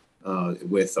resettlement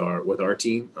with our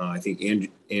team. I think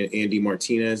Andy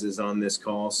Martinez is on this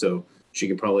call, so she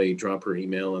can probably drop her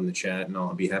email in the chat, and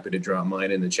I'll be happy to drop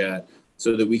mine in the chat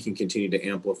so that we can continue to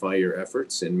amplify your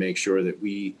efforts and make sure that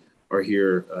we are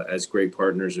here as great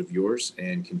partners of yours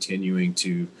and continuing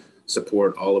to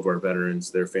support all of our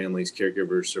veterans, their families,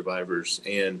 caregivers, survivors,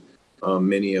 and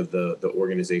many of the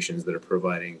organizations that are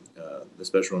providing the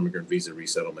special immigrant visa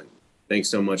resettlement. Thanks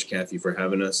so much, Kathy, for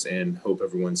having us, and hope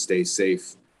everyone stays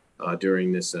safe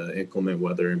during this inclement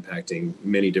weather impacting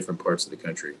many different parts of the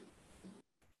country.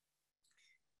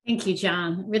 Thank you,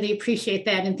 John. Really appreciate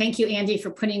that. And thank you, Andy,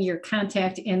 for putting your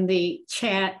contact in the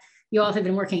chat. You all have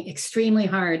been working extremely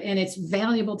hard, and it's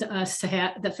valuable to us to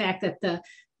have the fact that the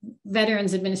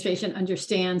Veterans Administration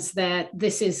understands that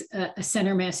this is a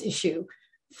center mass issue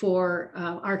for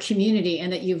our community,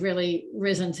 and that you've really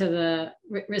risen to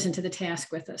the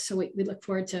task with us. So we look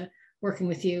forward to working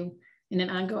with you in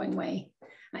an ongoing way.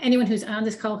 Anyone who's on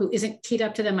this call who isn't teed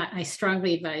up to them, I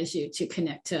strongly advise you to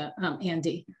connect to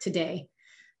Andy today.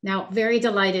 Now, very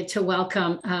delighted to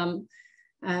welcome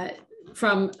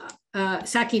from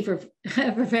Saki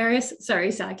Ververis.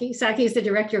 Sorry, Saki. Saki is the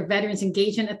Director of Veterans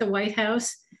Engagement at the White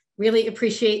House. Really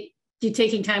appreciate you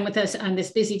taking time with us on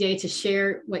this busy day to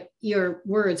share your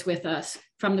words with us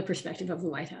from the perspective of the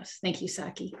White House. Thank you,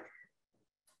 Saki.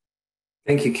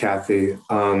 Thank you, Kathy.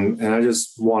 And I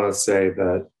just want to say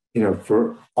that,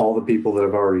 for all the people that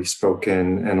have already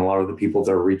spoken and a lot of the people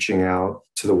that are reaching out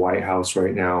to the White House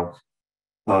right now,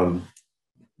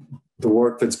 the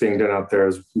work that's being done out there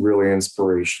is really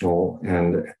inspirational,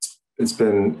 and it's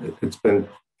been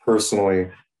personally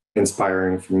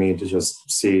inspiring for me to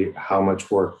just see how much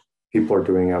work people are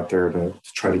doing out there to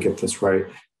try to get this right.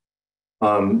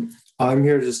 I'm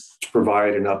here just to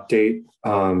provide an update.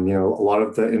 A lot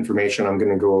of the information I'm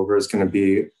going to go over is going to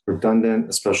be redundant,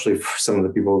 especially for some of the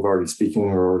people who've already speaking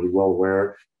or already well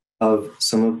aware of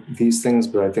some of these things,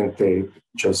 but I think they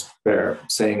just bear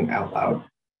saying out loud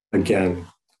again.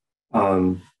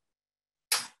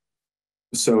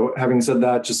 So having said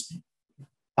that,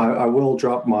 I will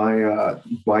drop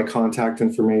my contact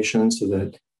information so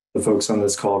that the folks on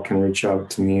this call can reach out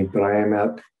to me, but I am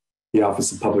at the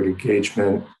Office of Public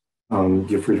Engagement.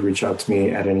 Feel free to reach out to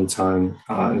me at any time.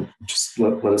 Just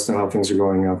let us know how things are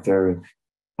going out there,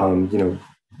 and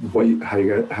how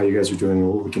you guys are doing and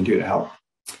what we can do to help.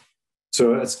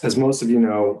 So as most of you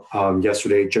know,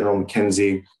 yesterday, General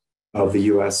McKenzie of the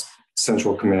U.S.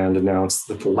 Central Command announced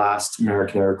that the last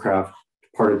American aircraft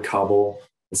departed Kabul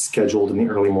is scheduled in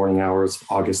the early morning hours of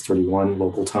August 31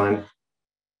 local time.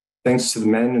 Thanks to the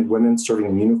men and women serving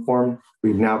in uniform,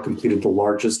 we've now completed the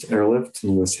largest airlift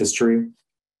in U.S. history.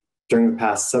 During the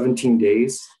past 17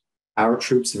 days, our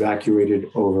troops evacuated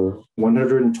over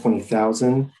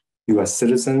 120,000 U.S.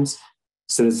 citizens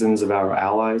of our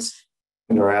allies,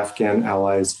 and our Afghan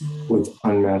allies with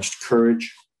unmatched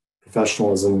courage,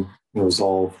 professionalism, and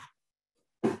resolve.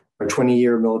 Our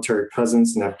 20-year military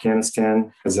presence in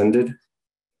Afghanistan has ended.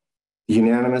 The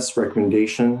unanimous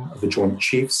recommendation of the Joint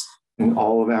Chiefs and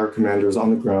all of our commanders on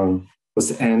the ground was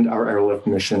to end our airlift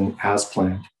mission as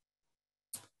planned.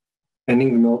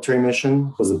 Ending the military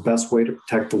mission was the best way to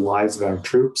protect the lives of our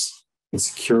troops and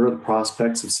secure the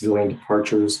prospects of civilian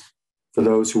departures for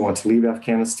those who want to leave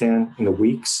Afghanistan in the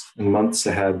weeks and months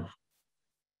ahead.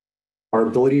 Our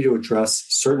ability to address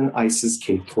certain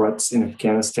ISIS-K threats in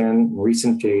Afghanistan in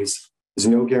recent days is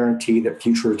no guarantee that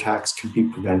future attacks could be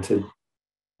prevented.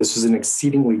 This was an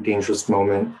exceedingly dangerous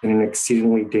moment and an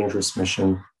exceedingly dangerous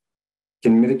mission. We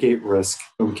can mitigate risk,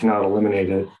 but we cannot eliminate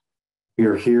it. We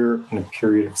are here in a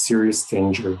period of serious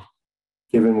danger,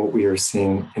 given what we are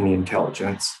seeing in the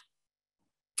intelligence.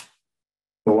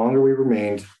 The longer we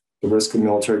remained, the risk of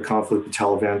military conflict with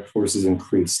Taliban forces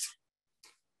increased.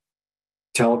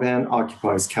 Taliban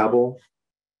occupies Kabul.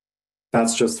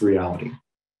 That's just the reality.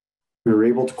 We were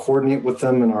able to coordinate with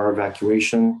them in our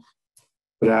evacuation,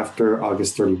 but after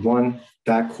August 31,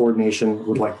 that coordination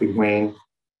would likely wane,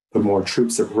 put more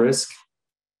troops at risk,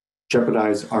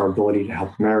 jeopardize our ability to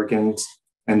help Americans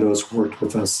and those who worked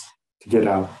with us to get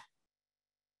out.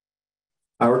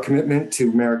 Our commitment to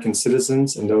American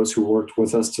citizens and those who worked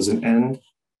with us doesn't end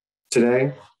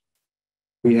today.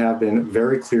 We have been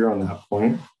very clear on that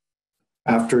point.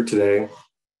 After today,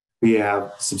 we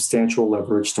have substantial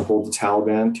leverage to hold the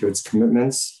Taliban to its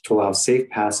commitments to allow safe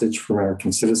passage for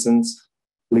American citizens,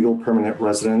 legal permanent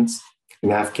residents,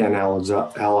 and Afghan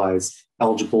allies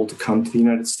eligible to come to the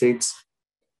United States.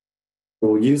 We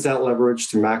will use that leverage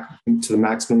to the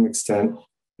maximum extent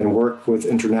and work with the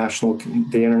international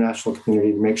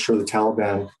community to make sure the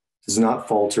Taliban does not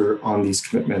falter on these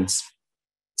commitments.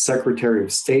 The Secretary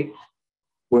of State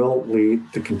will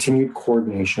lead the continued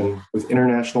coordination with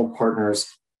international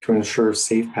partners to ensure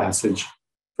safe passage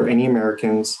for any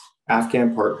Americans,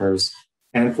 Afghan partners,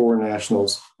 and foreign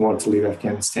nationals who want to leave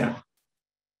Afghanistan.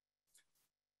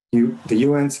 The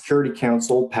UN Security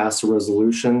Council passed a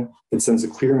resolution that sends a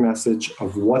clear message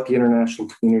of what the international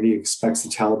community expects the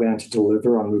Taliban to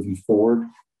deliver on moving forward,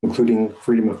 including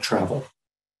freedom of travel.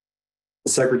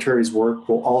 The Secretary's work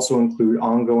will also include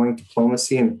ongoing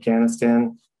diplomacy in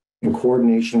Afghanistan in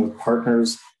coordination with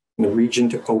partners in the region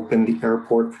to open the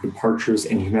airport for departures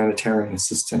and humanitarian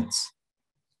assistance.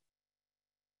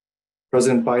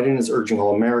 President Biden is urging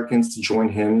all Americans to join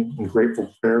him in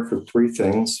grateful prayer for three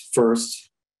things. First,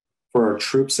 for our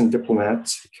troops and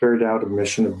diplomats who carried out a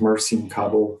mission of mercy in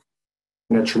Kabul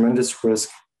and at tremendous risk,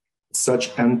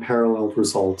 such unparalleled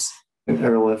results, an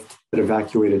airlift that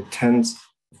evacuated tens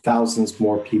of thousands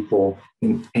more people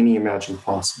than any imagined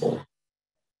possible.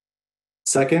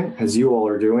 Second, as you all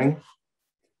are doing,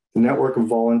 the network of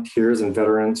volunteers and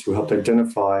veterans who helped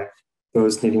identify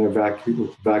those needing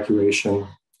evacuation,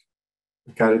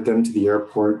 guided them to the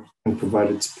airport, and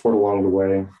provided support along the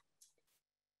way.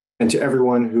 And to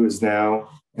everyone who is now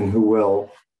and who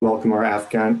will welcome our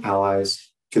Afghan allies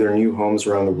to their new homes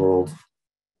around the world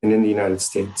and in the United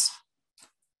States.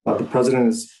 The president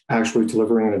is actually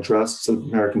delivering an address to the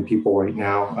American people right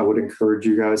now. I would encourage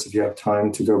you guys, if you have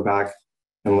time, to go back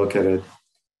and look at it.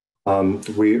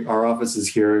 Our office is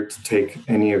here to take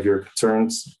any of your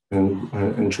concerns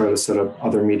and try to set up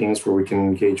other meetings where we can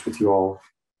engage with you all.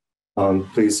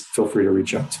 Please feel free to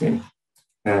reach out to me.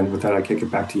 And with that, I kick it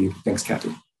back to you. Thanks,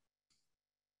 Kathy.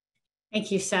 Thank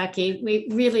you, Saki. We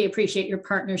really appreciate your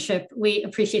partnership. We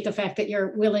appreciate the fact that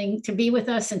you're willing to be with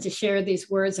us and to share these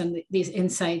words and these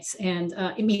insights. And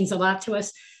it means a lot to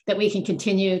us that we can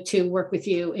continue to work with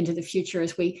you into the future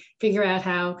as we figure out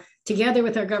how, together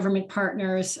with our government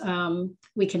partners,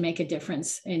 we can make a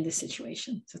difference in this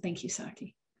situation. So thank you,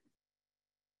 Saki.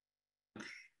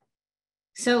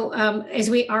 So as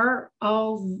we are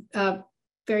all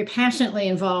very passionately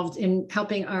involved in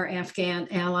helping our Afghan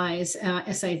allies,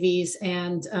 SIVs,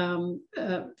 and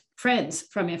friends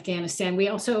from Afghanistan, we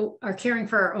also are caring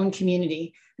for our own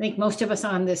community. I think most of us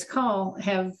on this call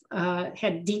have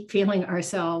had deep feeling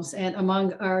ourselves, and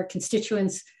among our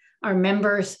constituents, our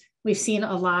members, we've seen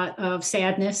a lot of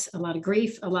sadness, a lot of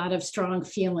grief, a lot of strong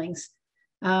feelings.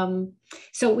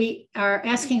 So we are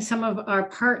asking some of our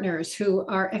partners who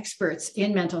are experts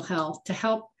in mental health to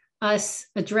help us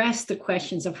address the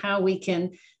questions of how we can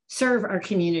serve our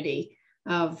community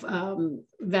of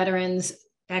veterans,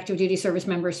 active duty service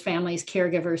members, families,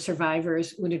 caregivers,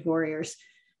 survivors, wounded warriors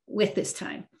with this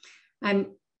time. I'm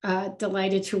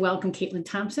delighted to welcome Caitlin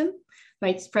Thompson,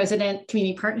 Vice President,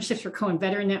 Community Partnerships for Cohen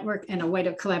Veteran Network and a White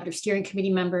Oak Collaborative Steering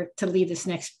Committee member, to lead this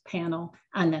next panel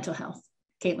on mental health.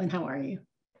 Caitlin, how are you?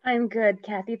 I'm good,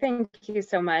 Kathy. Thank you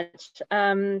so much.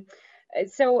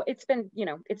 So it's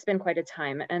been quite a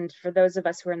time, and for those of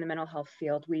us who are in the mental health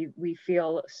field, we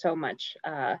feel so much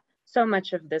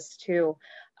of this too,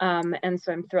 and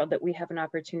so I'm thrilled that we have an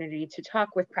opportunity to talk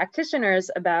with practitioners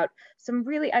about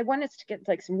I want us to get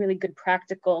like some really good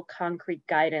practical, concrete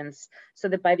guidance, so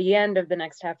that by the end of the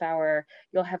next half hour,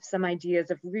 you'll have some ideas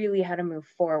of really how to move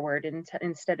forward,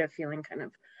 instead of feeling kind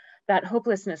of that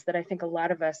hopelessness that I think a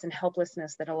lot of us, and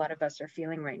helplessness that a lot of us are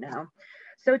feeling right now.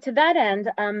 So to that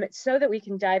end, so that we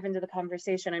can dive into the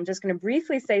conversation, I'm just going to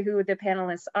briefly say who the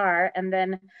panelists are, and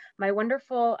then my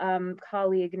wonderful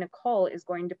colleague Nicole is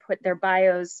going to put their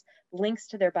bios, links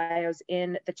to their bios,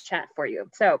 in the chat for you.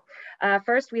 So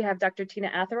first we have Dr. Tina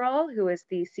Atherall, who is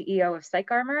the CEO of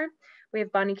PsychArmor. We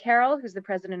have Bonnie Carroll, who's the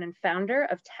president and founder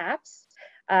of TAPS.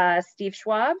 Steve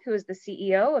Schwab, who is the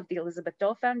CEO of the Elizabeth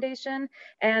Dole Foundation,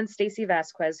 and Stacey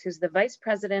Vasquez, who's the Vice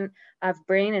President of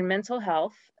Brain and Mental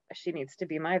Health. She needs to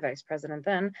be my vice president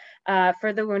then,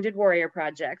 for the Wounded Warrior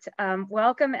Project.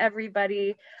 Welcome,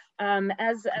 everybody.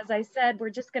 As I said,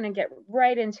 we're just going to get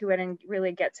right into it and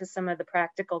really get to some of the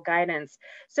practical guidance.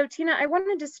 So Tina, I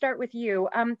wanted to start with you.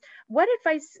 What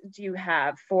advice do you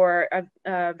have for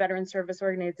veteran service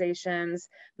organizations,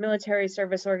 military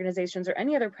service organizations, or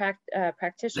any other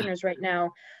practitioners right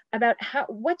now about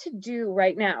what to do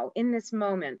right now in this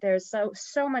moment? There's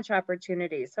so much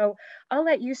opportunity. So I'll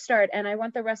let you start, and I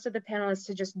want the rest of the panelists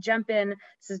to just jump in.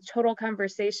 This is total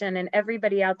conversation, and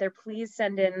everybody out there, please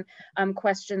send in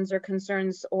questions or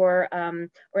concerns or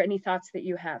any thoughts that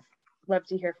you have. Love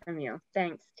to hear from you.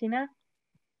 Thanks. Tina?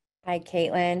 Hi,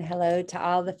 Caitlin. Hello to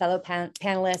all the fellow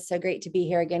panelists. So great to be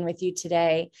here again with you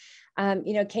today.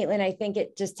 You know, Caitlin, I think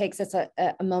it just takes us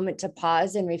a moment to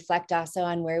pause and reflect also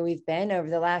on where we've been over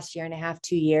the last 1.5 to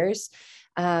 2 years.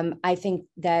 I think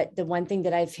that the one thing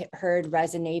that I've heard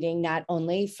resonating not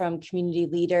only from community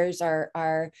leaders,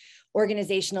 our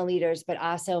organizational leaders, but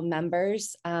also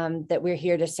members that we're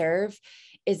here to serve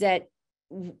is that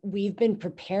we've been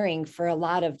preparing for a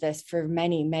lot of this for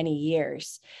many, many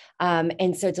years.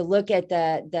 And so to look at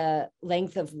the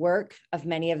length of work of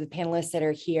many of the panelists that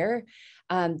are here,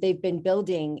 they've been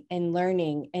building and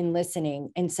learning and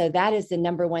listening. And so that is the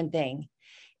number one thing,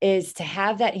 is to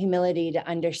have that humility to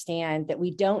understand that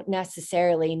we don't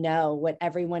necessarily know what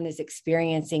everyone is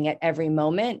experiencing at every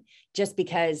moment, just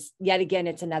because yet again,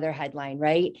 it's another headline,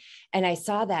 right? And I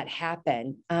saw that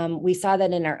happen. We saw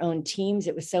that in our own teams.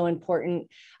 It was so important,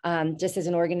 just as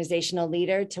an organizational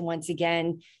leader, to once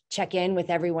again check in with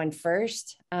everyone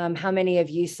first. How many of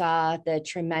you saw the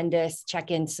tremendous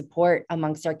check-in support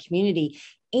amongst our community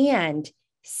and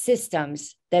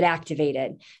systems that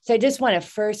activated? So I just want to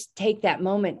first take that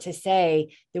moment to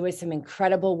say there was some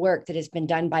incredible work that has been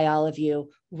done by all of you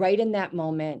right in that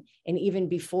moment, and even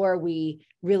before we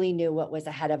really knew what was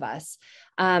ahead of us.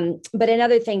 But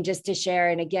another thing just to share,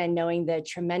 and again, knowing the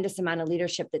tremendous amount of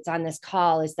leadership that's on this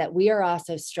call, is that we are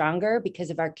also stronger because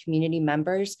of our community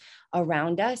members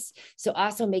around us. So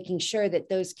also making sure that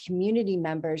those community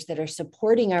members that are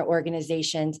supporting our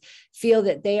organizations feel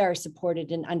that they are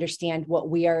supported and understand what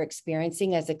we are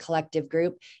experiencing as a collective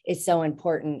group is so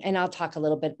important. And I'll talk a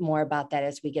little bit more about that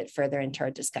as we get further into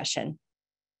our discussion.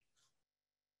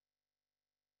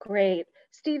 Great.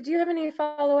 Steve, do you have any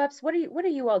follow-ups? What are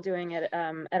you all doing at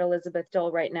Elizabeth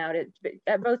Dole right now to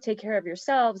both take care of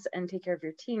yourselves and take care of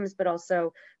your teams, but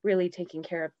also really taking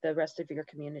care of the rest of your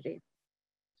community?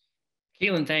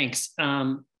 Caitlin, thanks.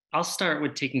 I'll start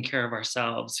with taking care of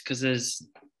ourselves, because as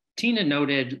Tina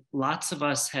noted, lots of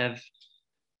us have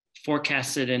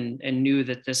forecasted and knew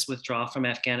that this withdrawal from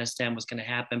Afghanistan was going to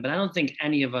happen, but I don't think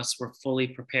any of us were fully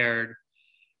prepared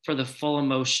for the full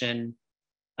emotion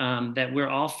that we're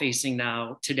all facing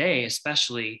now today,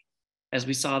 especially as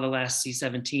we saw the last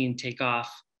C-17 take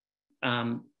off,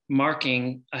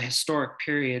 marking a historic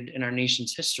period in our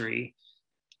nation's history.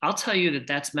 I'll tell you that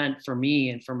that's meant for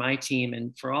me and for my team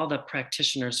and for all the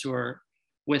practitioners who are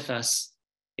with us.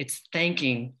 It's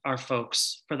thanking our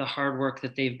folks for the hard work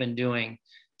that they've been doing.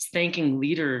 It's thanking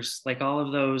leaders like all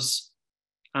of those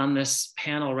on this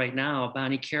panel right now,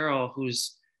 Bonnie Carroll,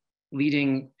 who's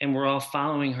leading, and we're all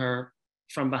following her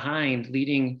from behind,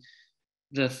 leading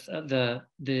the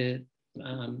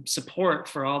support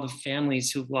for all the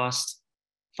families who've lost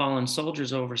fallen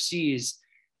soldiers overseas.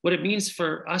 What it means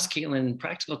for us, Caitlin, in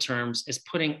practical terms, is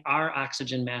putting our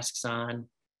oxygen masks on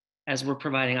as we're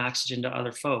providing oxygen to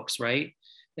other folks, right?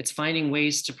 It's finding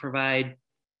ways to provide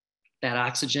that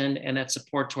oxygen and that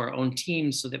support to our own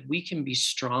teams so that we can be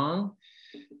strong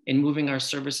in moving our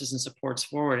services and supports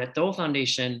forward. At Dole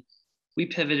Foundation, we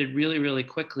pivoted really, really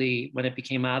quickly when it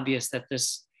became obvious that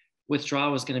this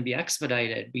withdrawal was going to be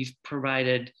expedited. We've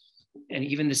provided, and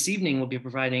even this evening, we'll be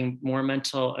providing more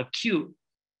acute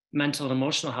mental and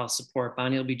emotional health support.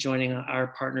 Bonnie will be joining our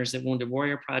partners at Wounded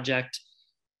Warrior Project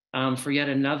for yet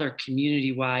another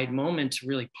community-wide moment to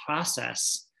really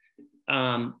process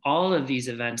all of these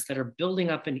events that are building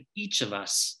up in each of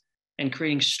us and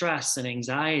creating stress and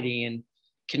anxiety and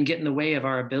can get in the way of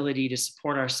our ability to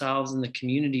support ourselves and the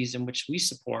communities in which we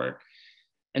support.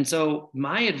 And so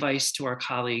my advice to our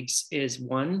colleagues is,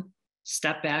 one,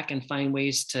 step back and find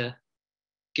ways to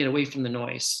get away from the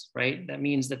noise, right? That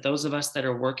means that those of us that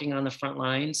are working on the front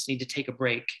lines need to take a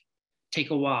break, take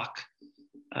a walk,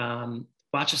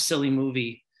 watch a silly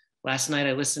movie. Last night,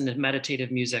 I listened to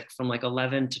meditative music from like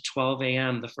 11 to 12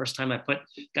 a.m. the first time I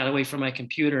got away from my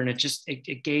computer, and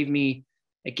it gave me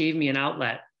an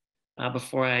outlet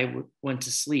before I went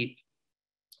to sleep.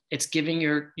 It's giving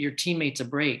your teammates a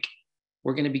break.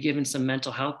 We're going to be giving some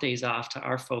mental health days off to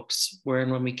our folks where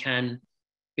and when we can,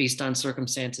 based on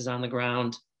circumstances on the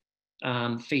ground,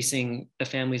 facing the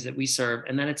families that we serve.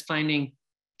 And then it's finding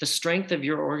the strength of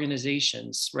your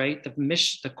organizations, right? The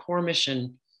mission, the core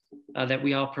mission that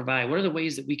we all provide. What are the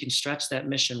ways that we can stretch that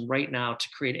mission right now to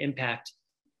create impact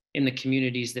in the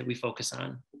communities that we focus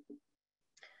on?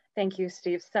 Thank you,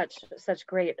 Steve. Such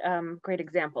great great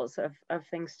examples of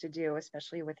things to do,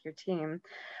 especially with your team.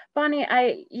 Bonnie,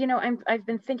 I've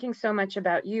been thinking so much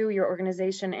about you, your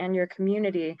organization, and your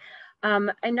community.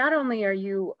 And not only are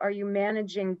you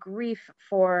managing grief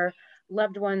for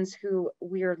loved ones who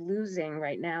we are losing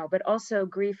right now, but also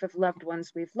grief of loved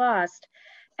ones we've lost.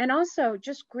 And also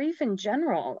just grief in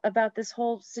general about this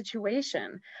whole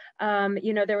situation.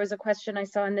 There was a question I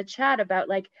saw in the chat about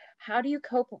like, how do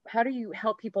you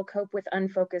help people cope with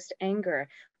unfocused anger,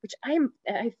 which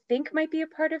I think might be a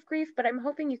part of grief, but I'm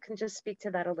hoping you can just speak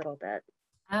to that a little bit.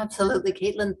 Absolutely,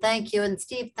 Caitlin, thank you. And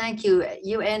Steve, thank you.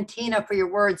 You and Tina for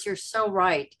your words. You're so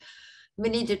right. We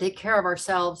need to take care of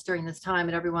ourselves during this time,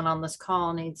 and everyone on this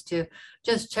call needs to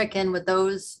just check in with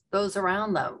those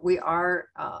around them. We are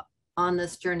on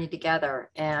this journey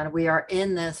together, and we are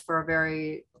in this for a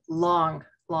very long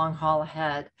haul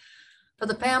ahead. For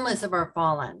the families of our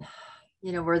fallen,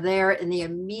 we're there in the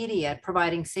immediate,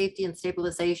 providing safety and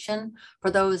stabilization for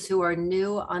those who are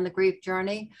new on the grief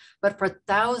journey. But for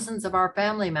thousands of our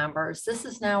family members, this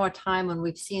is now a time when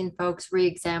we've seen folks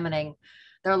re-examining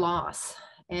their loss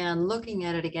and looking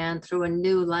at it again through a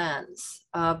new lens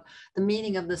of the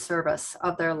meaning of the service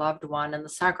of their loved one and the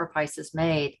sacrifices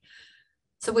made.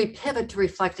 So we pivot to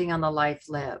reflecting on the life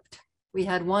lived. We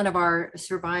had one of our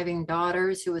surviving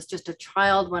daughters who was just a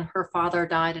child when her father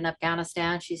died in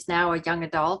Afghanistan. She's now a young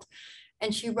adult.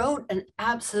 And she wrote an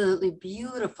absolutely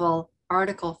beautiful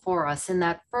article for us in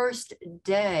that first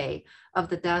day of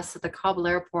the deaths at the Kabul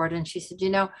airport. And she said,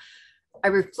 I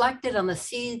reflected on the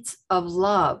seeds of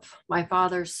love my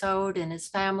father sowed in his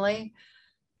family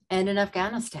and in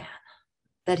Afghanistan,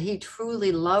 that he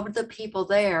truly loved the people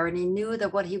there and he knew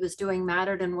that what he was doing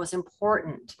mattered and was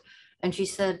important. And she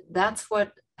said, that's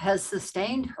what has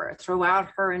sustained her throughout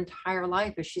her entire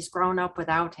life as she's grown up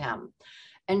without him.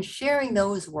 And sharing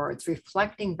those words,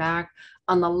 reflecting back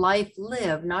on the life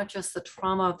lived, not just the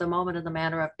trauma of the moment and the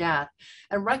manner of death,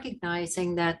 and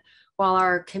recognizing that while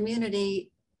our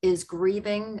community is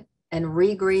grieving and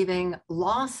re-grieving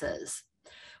losses,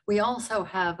 we also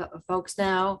have folks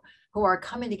now who are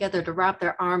coming together to wrap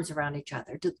their arms around each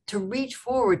other, to reach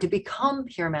forward, to become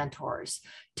peer mentors,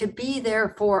 to be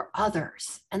there for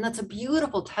others. And that's a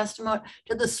beautiful testament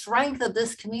to the strength of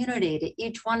this community, to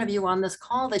each one of you on this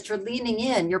call, that you're leaning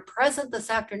in, you're present this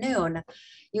afternoon,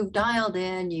 you've dialed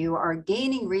in, you are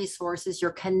gaining resources,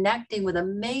 you're connecting with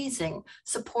amazing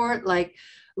support like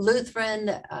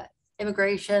Lutheran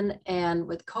Immigration and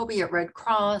with Kobe at Red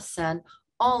Cross and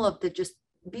all of the just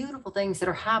beautiful things that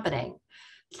are happening.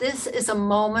 This is a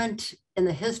moment in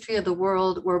the history of the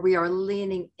world where we are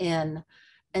leaning in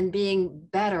and being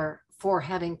better for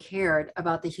having cared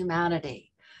about the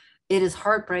humanity. It is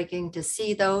heartbreaking to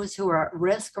see those who are at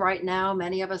risk right now.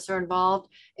 Many of us are involved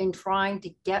in trying to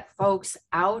get folks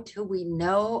out who we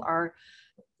know are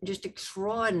just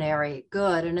extraordinary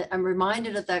good. And I'm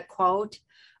reminded of that quote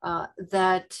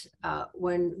that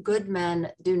when good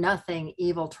men do nothing,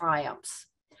 evil triumphs.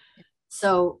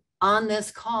 So on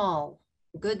this call,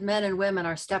 good men and women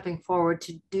are stepping forward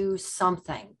to do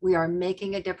something. We are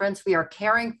making a difference. We are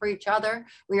caring for each other.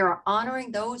 We are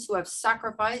honoring those who have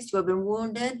sacrificed, who have been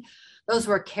wounded, those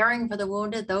who are caring for the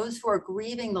wounded, those who are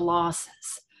grieving the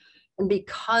losses. And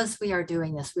because we are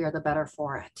doing this, we are the better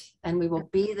for it. And we will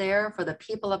be there for the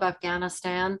people of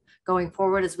Afghanistan going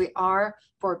forward, as we are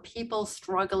for people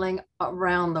struggling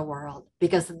around the world,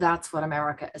 because that's what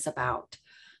America is about.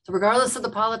 So regardless of the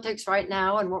politics right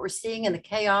now and what we're seeing in the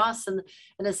chaos, and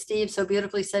as Steve so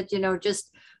beautifully said,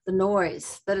 just the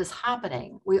noise that is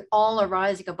happening, we all are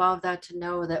rising above that to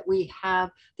know that we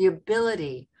have the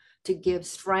ability to give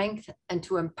strength and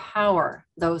to empower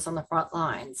those on the front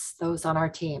lines, those on our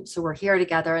team. So we're here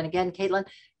together. And again, Caitlin,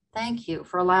 thank you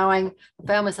for allowing the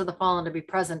families of the fallen to be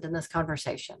present in this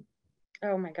conversation.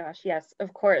 Oh my gosh, yes,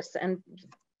 of course. And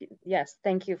yes,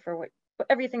 thank you for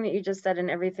everything that you just said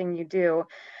and everything you do.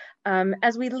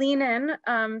 As we lean in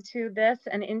to this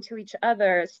and into each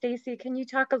other, Stacy, can you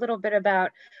talk a little bit about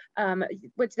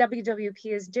what WWP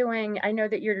is doing? I know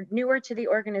that you're newer to the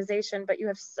organization, but you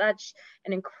have such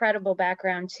an incredible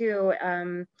background too,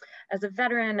 as a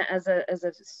veteran, as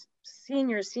a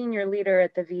senior leader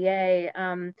at the VA.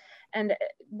 And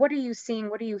what are you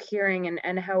seeing? What are you hearing?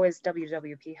 And how is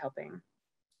WWP helping?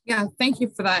 Yeah, thank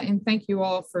you for that. And thank you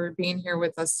all for being here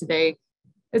with us today.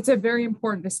 It's a very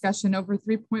important discussion. Over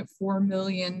 3.4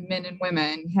 million men and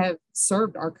women have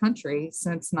served our country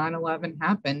since 9/11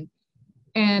 happened.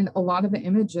 And a lot of the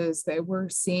images that we're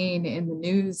seeing in the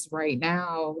news right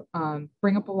now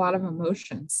bring up a lot of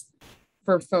emotions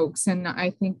for folks. And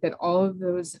I think that all of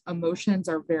those emotions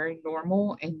are very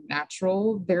normal and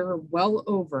natural. There are well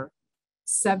over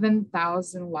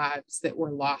 7,000 lives that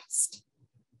were lost.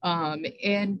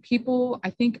 And people, I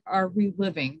think, are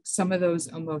reliving some of those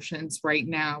emotions right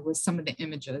now with some of the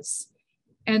images.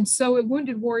 And so at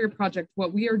Wounded Warrior Project,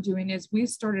 what we are doing is we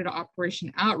started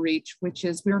Operation Outreach, which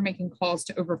is we were making calls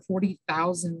to over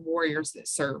 40,000 warriors that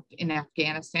served in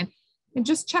Afghanistan and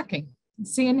just checking,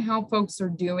 seeing how folks are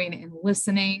doing and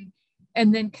listening,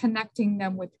 and then connecting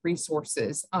them with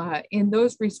resources. And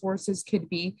those resources could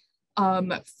be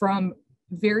from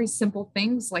very simple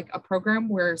things like a program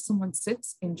where someone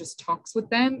sits and just talks with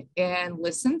them and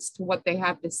listens to what they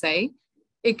have to say.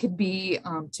 It could be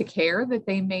to care that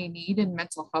they may need in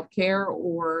mental health care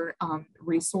or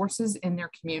resources in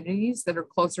their communities that are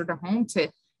closer to home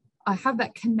to have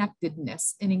that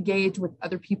connectedness and engage with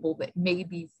other people that may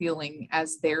be feeling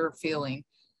as they're feeling.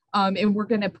 And we're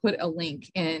going to put a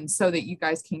link in so that you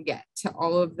guys can get to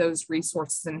all of those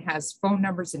resources, and has phone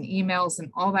numbers and emails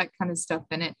and all that kind of stuff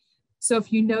in it. So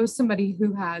if you know somebody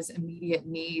who has immediate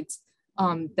needs,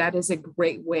 that is a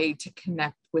great way to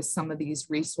connect with some of these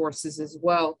resources as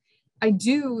well.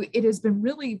 It has been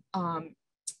really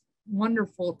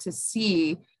wonderful to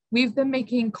see. We've been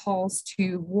making calls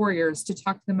to warriors to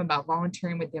talk to them about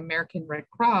volunteering with the American Red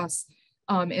Cross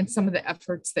and some of the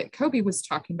efforts that Kobe was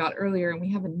talking about earlier. And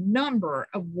we have a number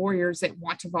of warriors that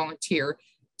want to volunteer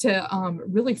to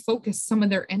really focus some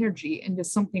of their energy into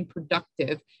something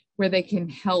productive where they can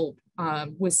help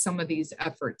with some of these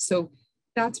efforts. So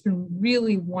that's been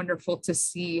really wonderful to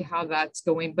see how that's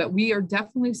going. But we are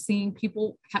definitely seeing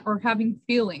people are having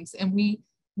feelings, and we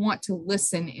want to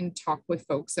listen and talk with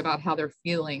folks about how they're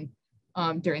feeling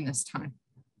during this time.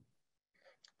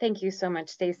 Thank you so much,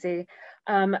 Stacey.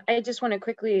 I just want to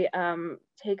quickly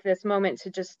take this moment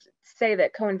to just say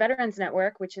that Cohen Veterans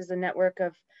Network, which is a network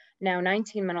of now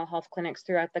 19 mental health clinics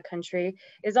throughout the country,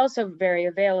 is also very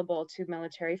available to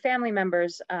military family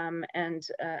members and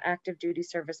active duty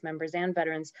service members and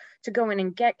veterans to go in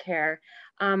and get care.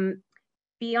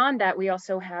 Beyond that, we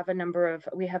also have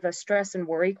we have a stress and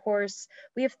worry course.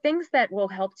 We have things that will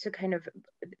help to kind of,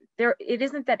 it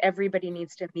isn't that everybody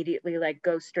needs to immediately like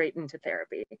go straight into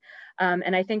therapy.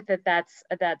 And I think that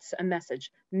that's a message.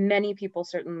 Many people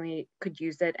certainly could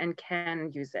use it and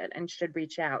can use it and should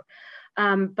reach out.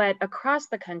 But across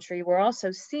the country, we're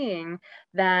also seeing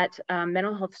that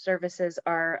mental health services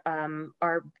are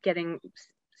getting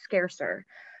scarcer.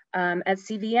 At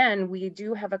CVN, we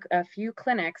do have a few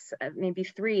clinics, maybe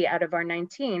 3 out of our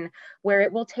 19, where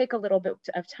it will take a little bit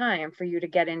of time for you to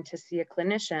get in to see a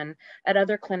clinician. At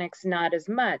other clinics, not as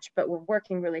much, but we're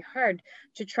working really hard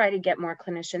to try to get more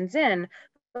clinicians in.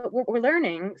 But we're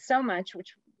learning so much,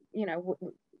 which, you know,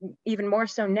 even more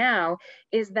so now,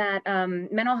 is that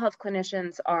mental health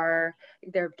clinicians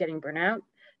they're getting burnout,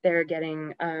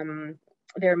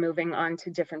 they're moving on to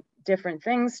different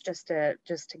things just to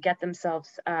get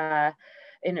themselves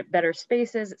in better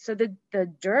spaces. So the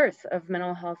dearth of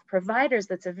mental health providers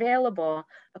that's available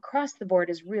across the board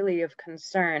is really of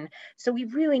concern. So we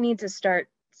really need to start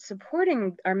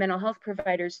supporting our mental health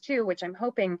providers too, which I'm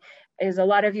hoping is a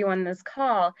lot of you on this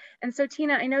call. And so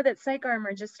Tina, I know that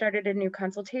PsychArmor just started a new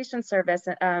consultation service,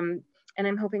 and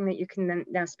I'm hoping that you can then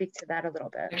now speak to that a little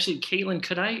bit. Actually,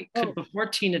 Caitlin, before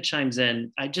Tina chimes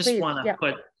in, I just want to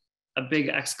put a big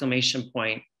exclamation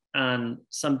point on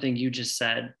something you just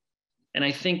said. And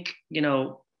I think, you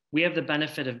know, we have the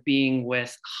benefit of being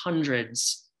with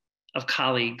hundreds of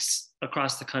colleagues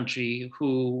across the country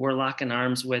who we're locking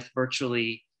arms with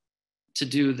virtually to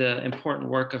do the important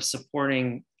work of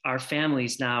supporting our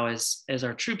families now as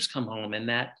our troops come home, and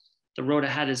that the road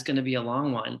ahead is going to be a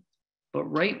long one. But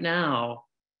right now,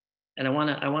 and I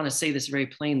want to say this very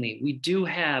plainly, we do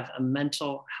have a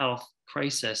mental health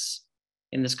crisis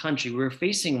in this country. We were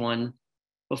facing one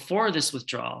before this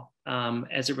withdrawal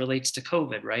as it relates to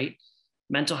COVID, right?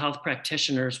 Mental health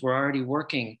practitioners were already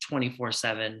working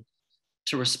 24/7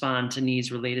 to respond to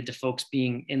needs related to folks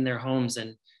being in their homes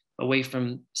and away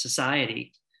from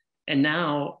society. And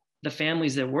now the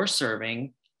families that we're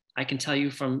serving, I can tell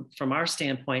you from our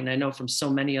standpoint, and I know from so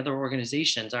many other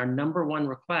organizations, our number one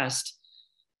request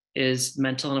is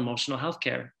mental and emotional health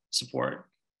care support.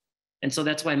 And so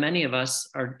that's why many of us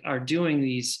are doing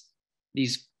these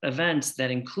events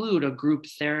that include a group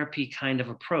therapy kind of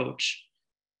approach.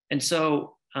 And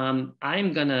so I'm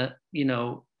gonna,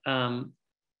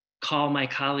 call my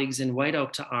colleagues in White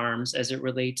Oak to arms as it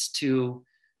relates to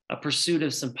a pursuit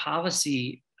of some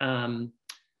policy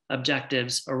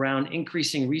objectives around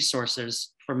increasing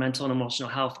resources for mental and emotional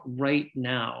health right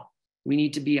now. We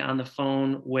need to be on the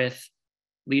phone with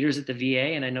leaders at the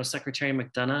VA, and I know Secretary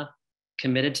McDonough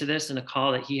committed to this in a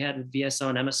call that he had with VSO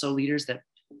and MSO leaders that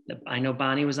I know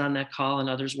Bonnie was on that call and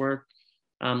others were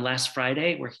last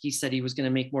Friday, where he said he was going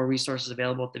to make more resources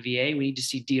available at the VA. We need to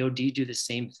see DOD do the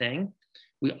same thing.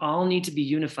 We all need to be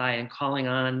unified in calling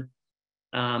on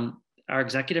our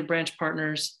executive branch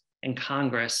partners and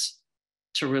Congress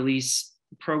to release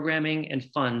programming and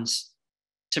funds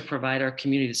to provide our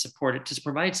community support it, to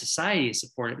provide society the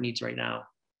support it needs right now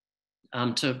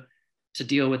to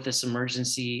deal with this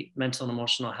emergency mental and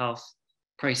emotional health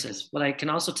crisis. What I can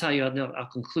also tell you, I'll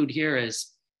conclude here is,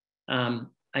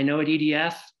 I know at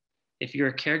EDF, if you're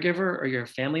a caregiver or you're a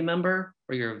family member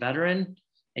or you're a veteran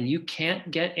and you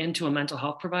can't get into a mental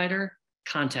health provider,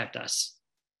 contact us.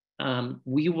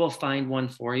 We will find one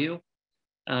for you.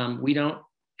 We don't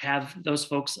have those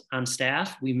folks on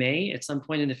staff. We may at some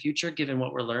point in the future, given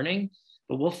what we're learning,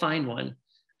 but we'll find one.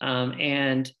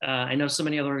 I know so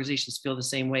many other organizations feel the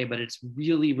same way, but it's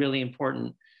really, really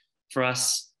important for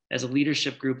us as a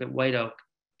leadership group at White Oak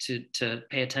to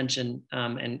pay attention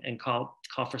and call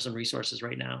for some resources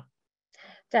right now.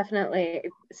 Definitely,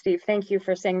 Steve. Thank you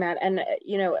for saying that. And,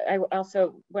 I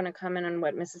also want to comment on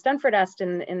what Mrs. Dunford asked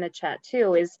in the chat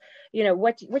too, is,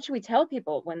 what should we tell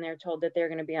people when they're told that they're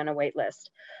going to be on a wait list?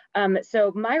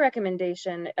 So my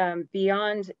recommendation,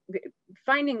 beyond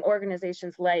finding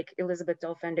organizations like Elizabeth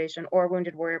Dole Foundation or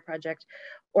Wounded Warrior Project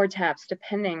or TAPS,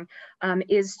 depending,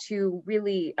 is to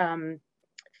really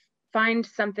find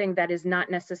something that is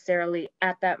not necessarily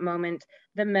at that moment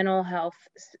the mental health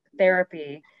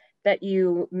therapy that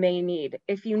you may need.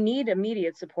 If you need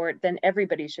immediate support, then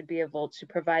everybody should be able to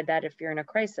provide that if you're in a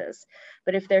crisis.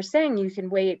 But if they're saying you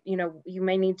can wait, you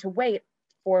may need to wait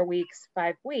 4 weeks,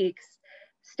 5 weeks,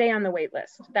 stay on the wait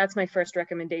list. That's my first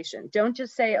recommendation. Don't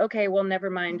just say, okay, well,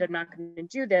 never mind, I'm not going to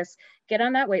do this. Get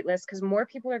on that wait list, because more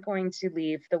people are going to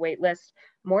leave the wait list.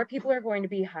 More people are going to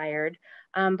be hired.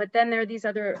 But then there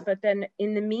are but then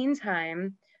in the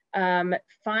meantime,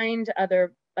 find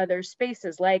other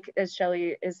spaces, like, as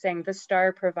Shelley is saying, the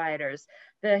STAR providers,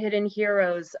 the Hidden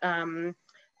Heroes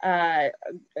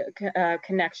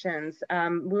connections,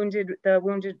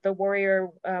 the Warrior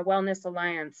Wellness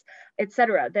Alliance,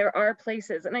 etc. There are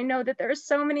places, and I know that there are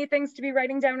so many things to be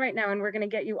writing down right now, and we're going to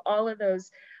get you all of those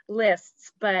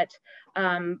lists, but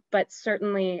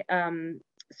certainly,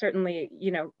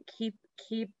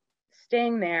 keep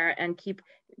staying there and keep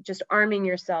just arming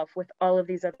yourself with all of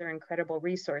these other incredible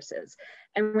resources.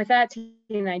 And with that,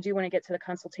 Tina, I do want to get to the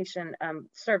consultation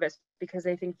service, because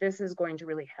I think this is going to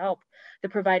really help the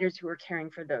providers who are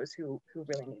caring for those who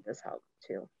really need this help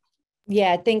too.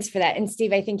 Yeah, thanks for that. And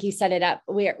Steve, I think you set it up.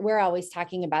 We're always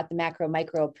talking about the macro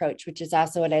micro approach, which is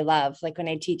also what I love. Like when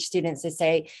I teach students to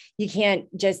say, you can't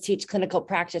just teach clinical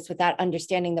practice without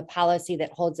understanding the policy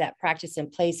that holds that practice in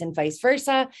place, and vice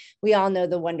versa. We all know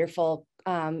the wonderful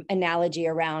analogy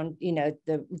around,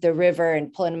 the river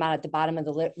and pulling them out at the bottom of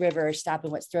the river, or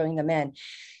stopping what's throwing them in.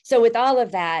 So with all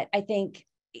of that, I think,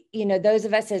 those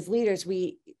of us as leaders,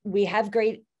 we have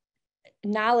great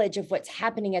knowledge of what's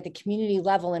happening at the community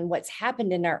level and what's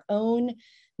happened in our own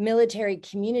military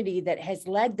community that has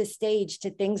led the stage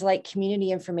to things like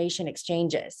community information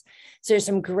exchanges. So there's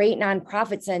some great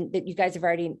nonprofits and that you guys have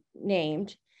already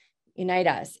named, Unite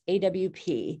Us,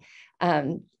 AWP,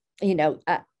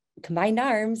 Combined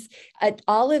Arms,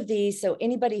 all of these. So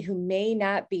anybody who may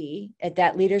not be at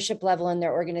that leadership level in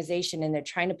their organization and they're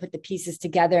trying to put the pieces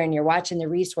together, and you're watching the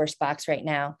resource box right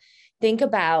now, think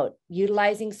about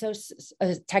utilizing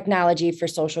technology for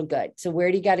social good. So where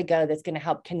do you got to go that's going to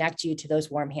help connect you to those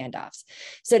warm handoffs?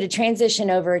 So to transition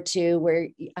over to where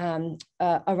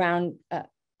around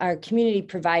our community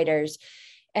providers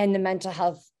and the mental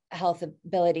health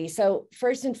ability. So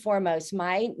first and foremost,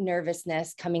 my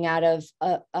nervousness coming out of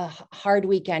a hard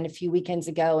weekend a few weekends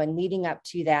ago and leading up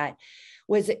to that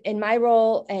was in my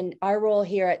role and our role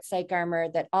here at Psych Armor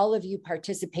that all of you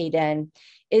participate in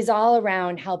is all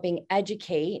around helping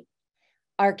educate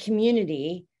our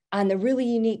community on the really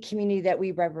unique community that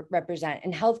we represent.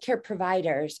 And healthcare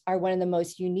providers are one of the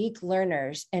most unique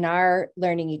learners in our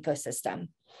learning ecosystem.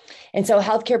 And so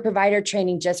healthcare provider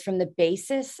training, just from the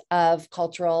basis of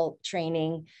cultural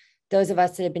training, those of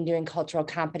us that have been doing cultural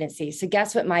competency. So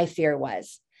guess what my fear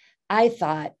was? I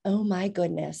thought, oh my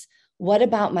goodness, what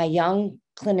about my young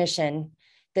clinician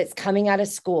that's coming out of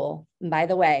school? And by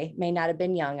the way, may not have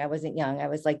been young. I wasn't young. I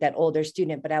was like that older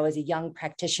student, but I was a young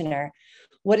practitioner.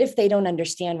 What if they don't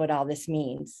understand what all this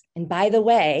means? And by the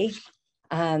way,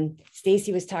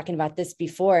 Stacy was talking about this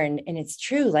before, and it's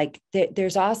true. Like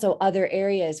there's also other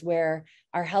areas where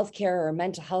our healthcare or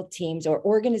mental health teams or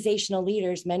organizational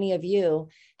leaders, many of you,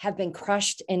 have been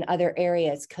crushed in other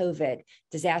areas: COVID,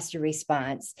 disaster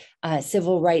response,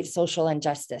 civil rights, social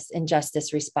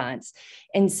injustice response.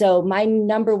 And so my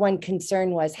number one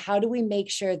concern was, how do we make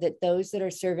sure that those that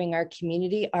are serving our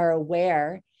community are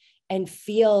aware and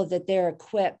feel that they're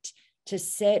equipped to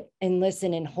sit and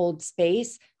listen and hold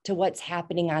space to what's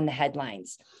happening on the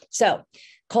headlines? So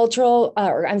clinical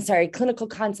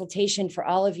consultation, for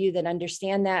all of you that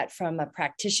understand that from a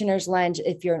practitioner's lens.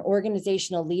 If you're an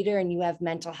organizational leader and you have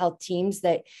mental health teams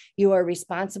that you are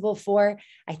responsible for,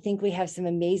 I think we have some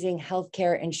amazing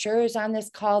healthcare insurers on this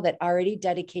call that already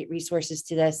dedicate resources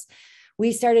to this.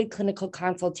 We started clinical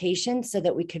consultation so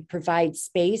that we could provide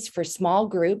space for small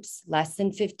groups, less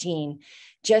than 15,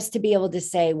 just to be able to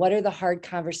say, what are the hard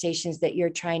conversations that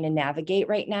you're trying to navigate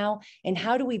right now? And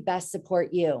how do we best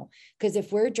support you? Because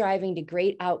if we're driving to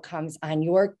great outcomes on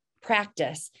your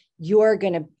practice, you're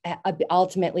going to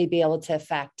ultimately be able to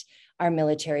affect our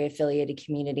military affiliated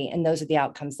community. And those are the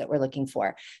outcomes that we're looking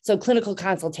for. So clinical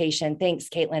consultation, thanks,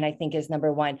 Caitlin, I think is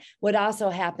number one. What also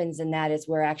happens in that is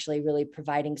we're actually really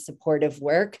providing supportive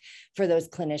work for those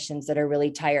clinicians that are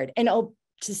really tired. And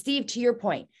to Steve, to your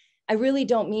point, I really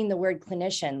don't mean the word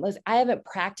clinician. Listen, I haven't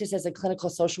practiced as a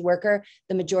clinical social worker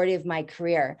the majority of my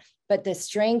career, but the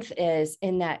strength is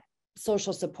in that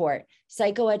social support,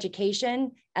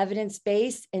 psychoeducation,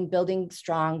 evidence-based, and building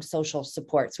strong social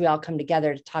supports. We all come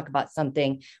together to talk about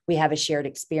something. We have a shared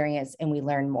experience and we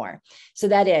learn more. So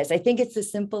that is, I think it's the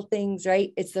simple things,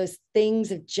 right? It's those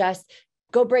things of just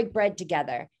go break bread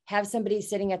together, have somebody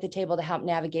sitting at the table to help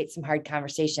navigate some hard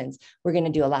conversations. We're going to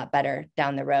do a lot better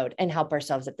down the road and help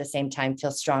ourselves at the same time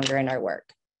feel stronger in our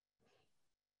work.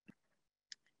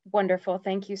 Wonderful.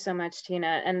 Thank you so much,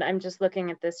 Tina. And I'm just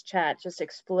looking at this chat, just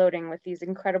exploding with these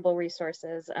incredible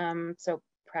resources. So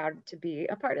proud to be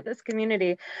a part of this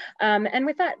community. And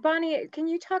with that, Bonnie, can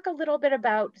you talk a little bit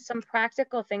about some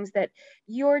practical things that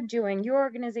you're doing, your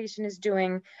organization is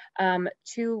doing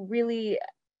to really,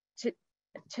 to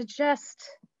just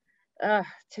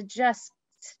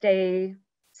stay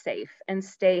safe and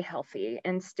stay healthy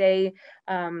and stay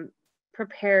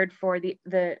prepared for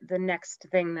the next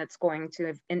thing that's going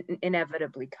to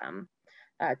inevitably come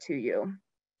to you?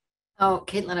 Oh,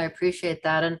 Caitlin, I appreciate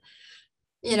that. And,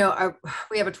 you know,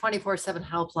 we have a 24/7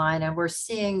 helpline, and we're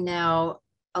seeing now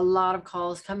a lot of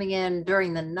calls coming in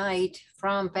during the night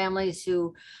from families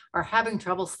who are having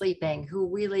trouble sleeping,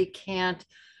 who really can't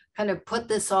kind of put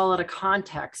this all into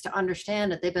context to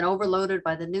understand that they've been overloaded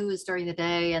by the news during the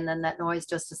day, and then that noise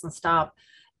just doesn't stop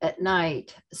at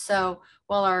night. So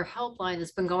while our helpline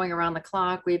has been going around the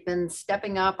clock, we've been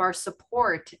stepping up our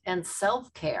support and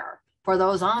self-care for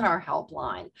those on our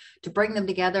helpline to bring them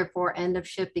together for end of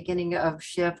shift, beginning of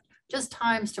shift, just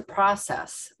times to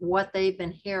process what they've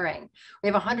been hearing. We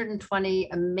have 120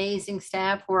 amazing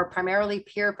staff who are primarily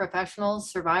peer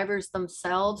professionals, survivors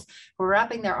themselves, who are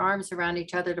wrapping their arms around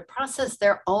each other to process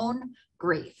their own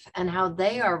grief and how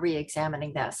they are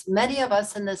re-examining this. Many of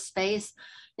us in this space,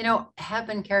 you know, have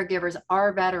been caregivers,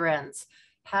 are veterans,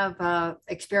 have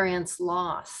experienced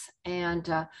loss.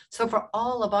 And so for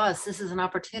all of us, this is an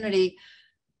opportunity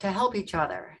to help each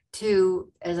other,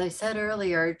 to, as I said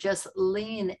earlier, just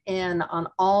lean in on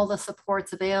all the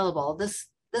supports available. This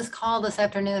call this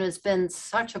afternoon has been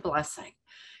such a blessing.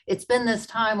 It's been this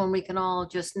time when we can all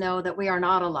just know that we are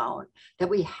not alone, that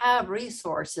we have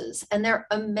resources, and they're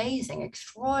amazing,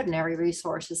 extraordinary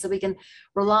resources that we can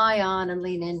rely on and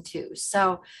lean into.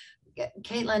 So,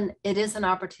 Caitlin, it is an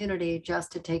opportunity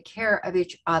just to take care of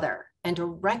each other and to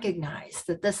recognize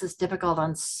that this is difficult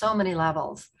on so many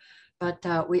levels,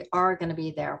 but we are going to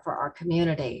be there for our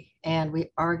community, and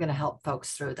we are going to help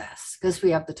folks through this because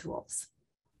we have the tools.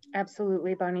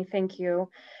 Absolutely, Bonnie. Thank you.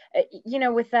 You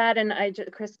know, with that, and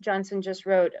Chris Johnson just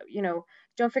wrote, you know,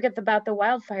 don't forget about the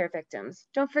wildfire victims.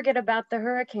 Don't forget about the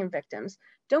hurricane victims.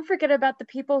 Don't forget about the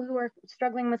people who are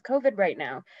struggling with COVID right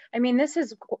now. I mean, this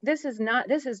is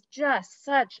just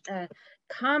such a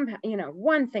you know,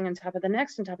 one thing on top of the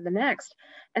next on top of the next.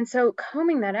 And so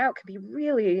combing that out could be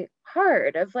really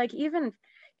hard. Of like, even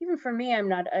for me, I'm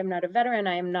not a veteran,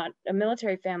 I am not a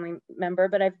military family member,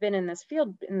 but I've been in this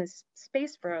field, in this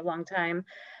space for a long time.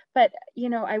 But, you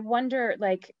know, I wonder,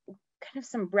 like, kind of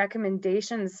some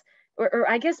recommendations, or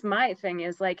I guess my thing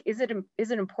is like, is it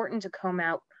important to comb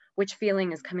out which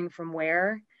feeling is coming from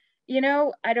where? You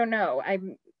know, I don't know.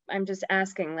 I'm just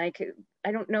asking, like,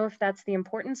 I don't know if that's the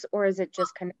importance, or is it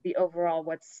just kind of the overall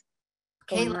what's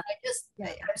going on? Caitlin,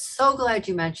 I'm so glad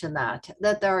you mentioned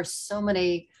that there are so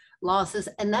many losses.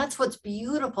 And that's what's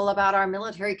beautiful about our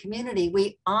military community.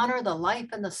 We honor the life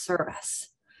and the service.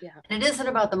 Yeah. And it isn't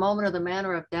about the moment or the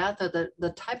manner of death or the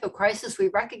type of crisis. We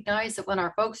recognize that when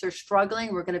our folks are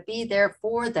struggling, we're going to be there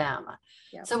for them.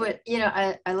 Yeah. So,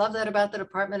 I love that about the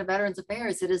Department of Veterans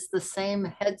Affairs. It is the same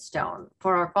headstone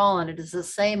for our fallen. It is the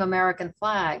same American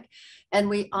flag. And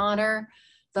we honor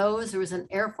those. There was an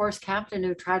Air Force captain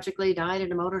who tragically died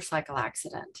in a motorcycle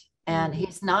accident. And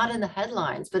he's not in the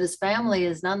headlines, but his family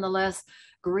is nonetheless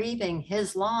grieving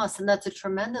his loss. And that's a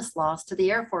tremendous loss to the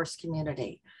Air Force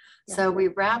community. Yeah. So we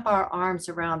wrap our arms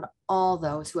around all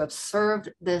those who have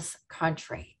served this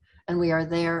country, and we are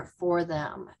there for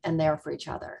them and there for each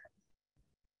other.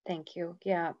 Thank you.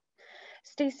 Yeah.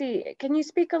 Stacey, can you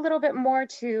speak a little bit more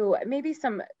to maybe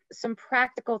some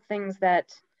practical things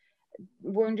that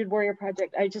Wounded Warrior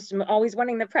Project, I just am always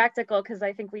wanting the practical, because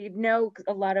I think we know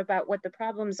a lot about what the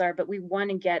problems are, but we want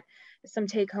to get some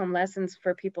take-home lessons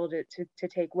for people to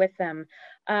take with them.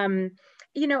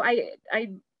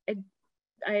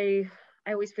 I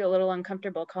always feel a little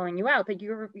uncomfortable calling you out, but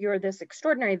you're this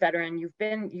extraordinary veteran.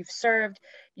 You've served,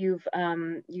 you've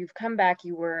come back.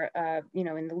 You were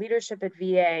in the leadership at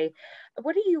VA.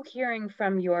 What are you hearing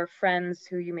from your friends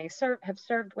who you may have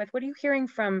served with? What are you hearing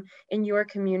from in your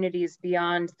communities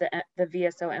beyond the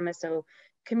VSO MSO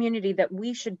community that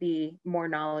we should be more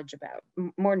knowledgeable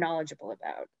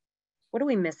about? What are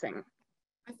we missing?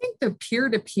 I think the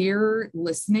peer-to-peer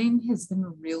listening has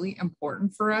been really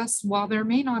important for us. While there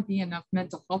may not be enough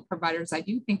mental health providers, I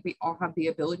do think we all have the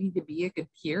ability to be a good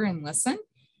peer and listen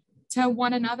to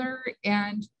one another.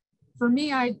 And for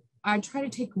me, I try to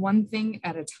take one thing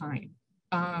at a time,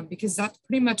 because that's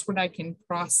pretty much what I can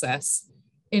process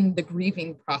in the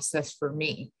grieving process for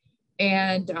me.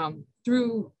 And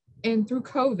through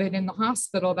COVID in the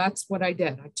hospital, that's what I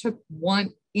did. I took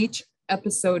each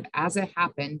episode as it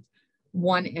happened,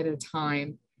 one at a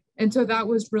time. And so that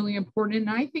was really important. And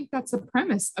I think that's the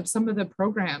premise of some of the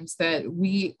programs that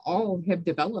we all have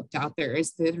developed out there,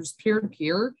 is that there's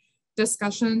peer-to-peer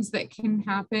discussions that can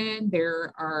happen.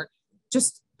 There are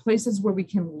just places where we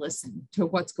can listen to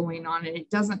what's going on. And it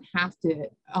doesn't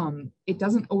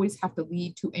always have to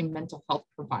lead to a mental health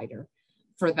provider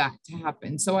for that to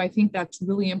happen. So I think that's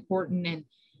really important. And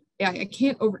I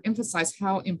can't overemphasize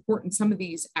how important some of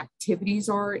these activities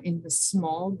are in the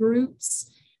small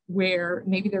groups, where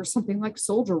maybe there's something like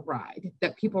Soldier Ride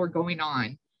that people are going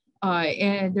on,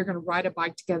 and they're going to ride a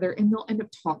bike together, and they'll end up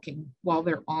talking while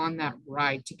they're on that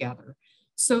ride together.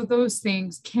 So those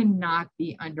things cannot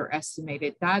be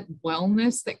underestimated. That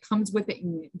wellness that comes with it,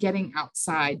 and getting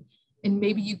outside, and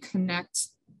maybe you connect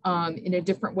in a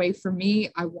different way. For me,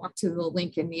 I walked to the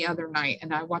Lincoln the other night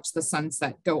and I watched the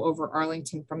sunset go over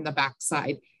Arlington from the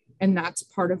backside. And that's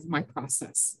part of my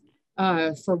process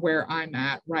for where I'm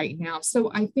at right now.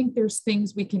 So I think there's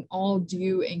things we can all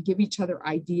do and give each other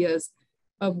ideas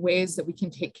of ways that we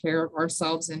can take care of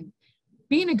ourselves. And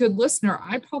being a good listener,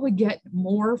 I probably get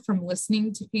more from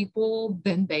listening to people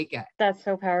than they get. That's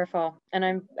so powerful.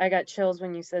 And I got chills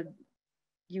when you said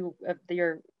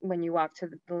when you walked to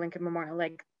the Lincoln Memorial.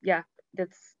 Like, yeah,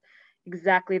 that's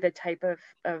exactly the type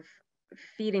of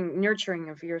nurturing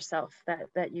of yourself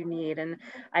that you need. And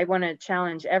I want to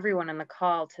challenge everyone on the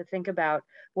call to think about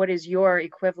what is your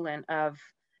equivalent of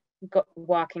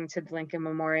walking to the Lincoln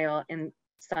Memorial in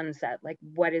sunset. Like,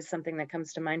 what is something that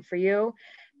comes to mind for you,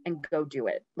 and go do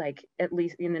it, like at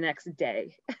least in the next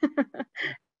day,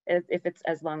 if it's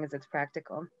as long as it's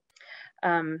practical.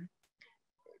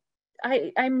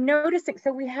 I'm noticing,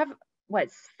 so we have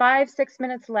 5-6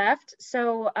 minutes left.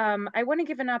 So I want to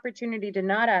give an opportunity to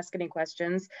not ask any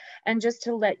questions, and just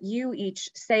to let you each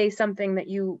say something that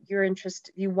you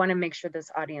want to make sure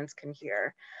this audience can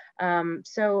hear.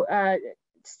 So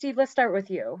Steve, let's start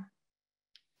with you.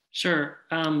 Sure.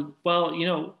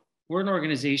 Well, we're an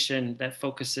organization that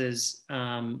focuses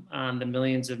on the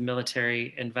millions of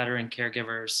military and veteran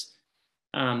caregivers.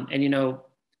 And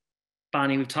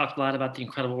Bonnie, we've talked a lot about the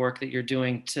incredible work that you're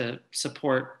doing to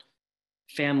support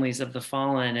families of the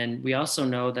fallen. And we also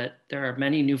know that there are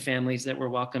many new families that we're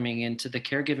welcoming into the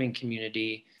caregiving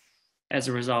community as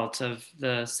a result of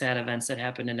the sad events that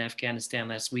happened in Afghanistan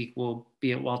last week. We'll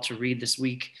be at Walter Reed this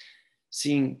week,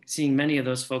 seeing many of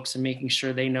those folks and making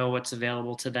sure they know what's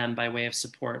available to them by way of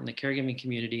support in the caregiving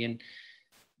community. And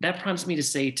that prompts me to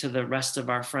say to the rest of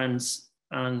our friends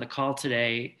on the call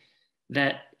today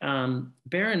that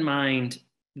bear in mind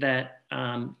that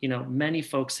many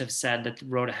folks have said that the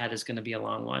road ahead is going to be a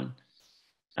long one.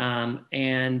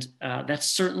 And that's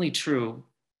certainly true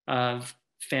of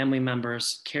family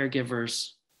members,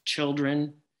 caregivers,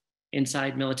 children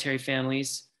inside military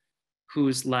families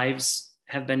whose lives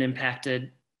have been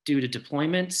impacted due to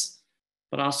deployments,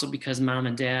 but also because mom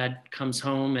and dad comes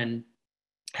home and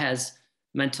has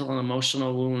mental and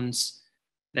emotional wounds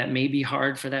that may be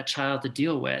hard for that child to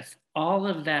deal with. All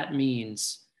of that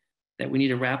means that we need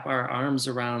to wrap our arms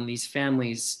around these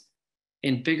families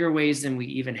in bigger ways than we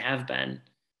even have been,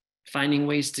 finding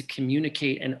ways to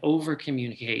communicate and over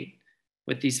communicate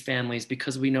with these families,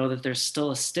 because we know that there's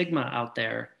still a stigma out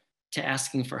there to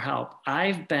asking for help.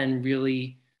 I've been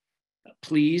really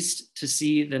pleased to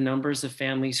see the numbers of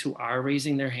families who are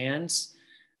raising their hands.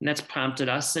 And that's prompted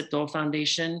us at Dole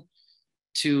Foundation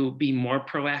to be more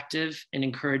proactive in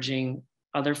encouraging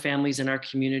other families in our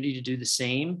community to do the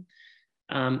same.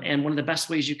 And one of the best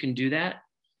ways you can do that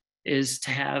is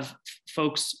to have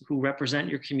folks who represent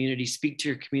your community speak to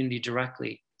your community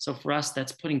directly. So for us,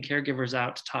 that's putting caregivers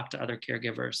out to talk to other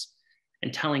caregivers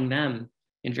and telling them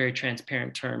in very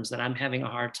transparent terms that I'm having a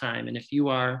hard time. And if you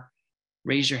are,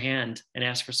 raise your hand and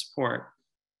ask for support.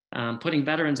 Putting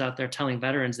veterans out there, telling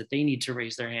veterans that they need to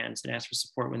raise their hands and ask for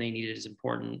support when they need it is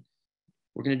important.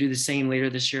 We're going to do the same later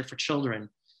this year for children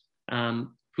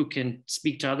who can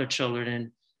speak to other children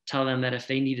and tell them that if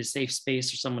they need a safe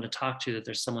space or someone to talk to, that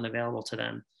there's someone available to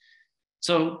them.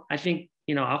 So I think,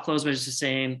 I'll close by just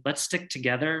saying, let's stick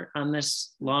together on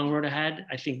this long road ahead.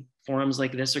 I think forums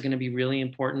like this are going to be really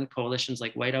important. Coalitions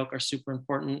like White Oak are super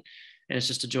important. And it's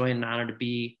just a joy and an honor to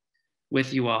be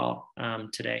with you all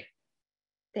today.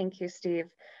 Thank you, Steve.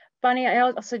 Bonnie, I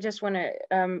also just want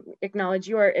to acknowledge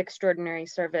your extraordinary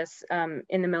service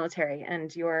in the military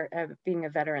and your being a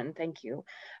veteran. Thank you.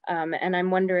 And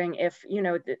I'm wondering if,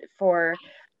 for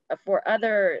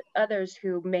others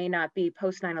who may not be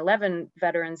post 9/11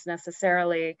 veterans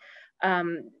necessarily,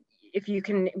 if you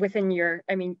can, within your,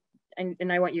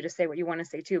 and I want you to say what you want to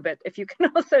say too, but if you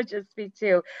can also just speak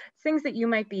to things that you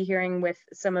might be hearing with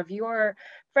some of your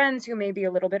friends who may be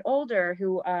a little bit older,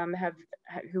 who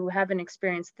haven't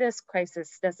experienced this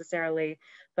crisis necessarily,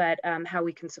 but how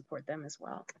we can support them as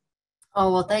well.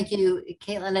 Oh, well, thank you,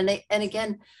 Caitlin. And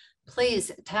again,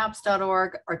 please,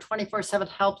 TAPS.org, our 24/7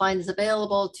 helpline is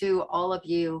available to all of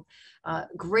you.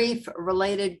 Grief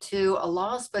related to a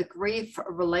loss, but grief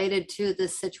related to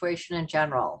this situation in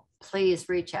general. Please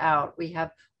reach out. We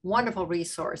have wonderful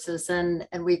resources and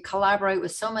we collaborate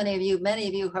with so many of you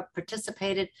who have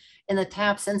participated in the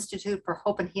TAPS Institute for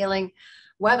Hope and Healing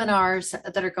webinars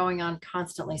that are going on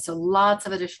constantly. So lots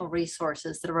of additional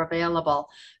resources that are available.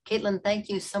 Caitlin, thank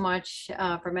you so much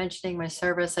for mentioning my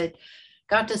service. I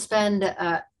got to spend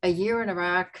a year in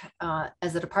Iraq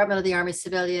as a Department of the Army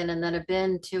civilian, and then have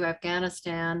been to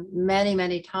Afghanistan many,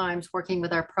 many times working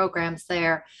with our programs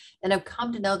there, and have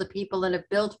come to know the people and have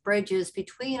built bridges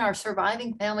between our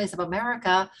surviving families of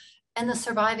America and the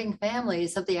surviving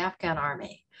families of the Afghan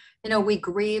Army. We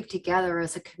grieve together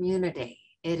as a community.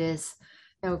 It is,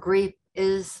 grief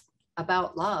is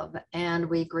about love, and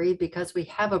we grieve because we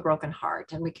have a broken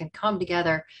heart and we can come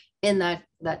together in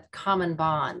that common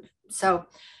bond. So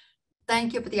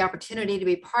thank you for the opportunity to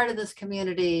be part of this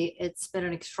community. It's been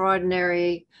an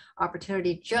extraordinary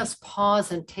opportunity. Just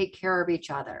pause and take care of each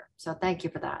other. So thank you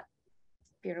for that.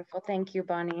 Beautiful. Thank you,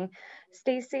 Bonnie.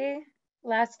 Stacy,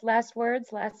 last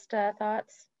words, last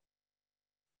thoughts.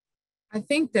 I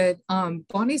think that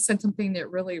Bonnie said something that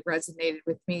really resonated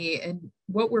with me, and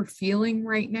what we're feeling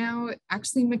right now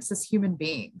actually makes us human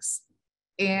beings.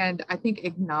 And I think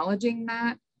acknowledging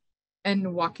that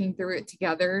and walking through it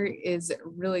together is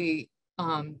really,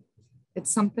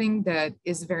 it's something that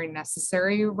is very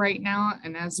necessary right now.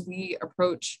 And as we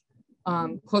approach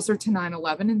closer to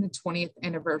 9/11 and the 20th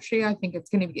anniversary, I think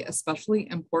it's going to be especially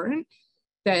important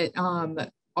that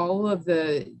all of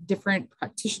the different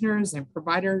practitioners and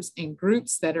providers and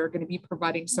groups that are going to be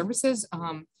providing services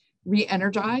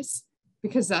re-energize,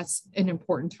 because that's an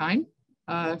important time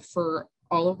for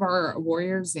all of our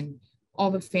warriors and all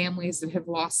the families that have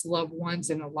lost loved ones,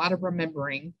 and a lot of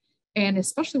remembering, and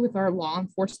especially with our law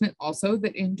enforcement also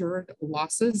that endured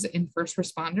losses in first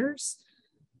responders.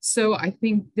 So I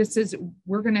think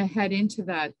we're going to head into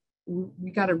that.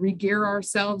 We got to re-gear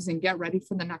ourselves and get ready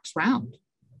for the next round.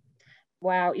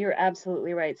 Wow, you're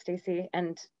absolutely right, Stacy.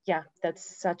 And yeah,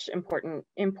 that's such important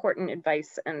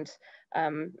advice and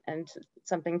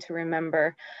something to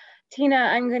remember. Tina,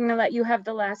 I'm going to let you have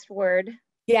the last word.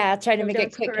 Yeah, I'll try to make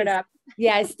it quick. Screw it up.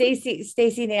 Yeah,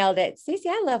 Stacy nailed it. Stacy,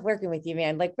 I love working with you,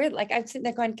 man. I'm sitting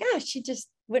there going, gosh, she just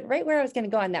went right where I was going to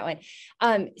go on that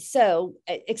one. So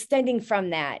extending from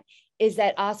that, is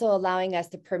that also allowing us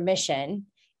the permission,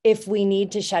 if we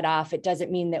need to shut off, it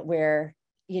doesn't mean that we're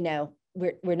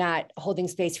not holding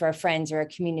space for our friends or our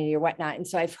community or whatnot. And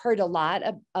so I've heard a lot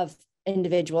of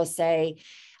individuals say,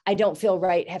 I don't feel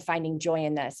right finding joy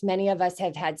in this. Many of us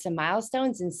have had some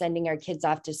milestones in sending our kids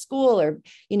off to school or,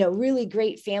 really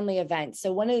great family events.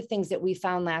 So one of the things that we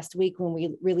found last week when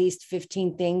we released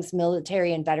 15 things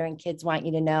military and veteran kids want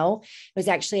you to know was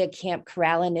actually a Camp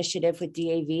Corral initiative with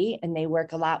DAV, and they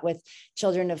work a lot with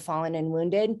children of fallen and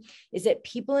wounded, is that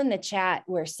people in the chat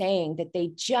were saying that they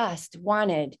just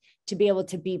wanted to be able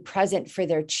to be present for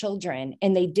their children,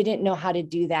 and they didn't know how to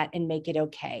do that and make it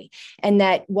okay. And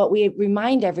that what we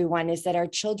remind everyone is that our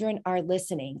children are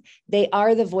listening. They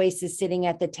are the voices sitting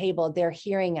at the table. They're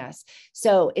hearing us.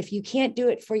 So if you can't do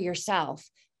it for yourself,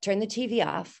 turn the TV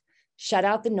off, shut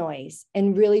out the noise,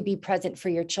 and really be present for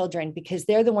your children, because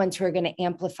they're the ones who are going to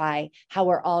amplify how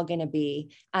we're all going to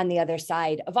be on the other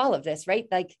side of all of this, right?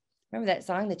 Like, remember that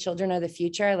song, The Children Are the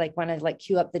Future? I want to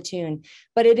cue up the tune,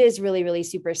 but it is really, really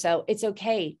super. So it's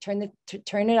okay. Turn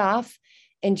it off,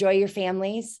 enjoy your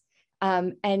families.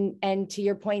 And to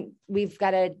your point, we've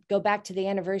got to go back to the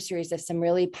anniversaries of some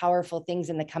really powerful things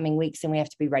in the coming weeks, and we have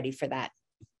to be ready for that.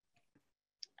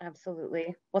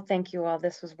 Absolutely. Well, thank you all.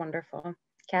 This was wonderful.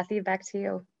 Kathy, back to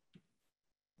you.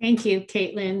 Thank you,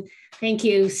 Caitlin. Thank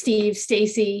you, Steve,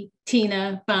 Stacy,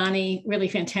 Tina, Bonnie, really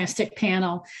fantastic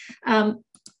panel.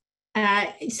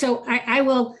 So I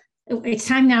will, it's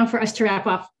time now for us to wrap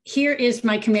up. Here is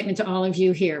my commitment to all of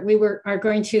you here. We are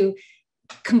going to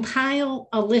compile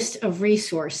a list of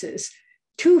resources.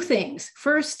 Two things.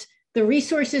 First, the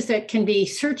resources that can be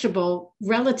searchable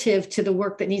relative to the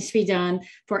work that needs to be done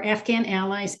for Afghan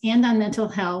allies and on mental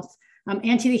health,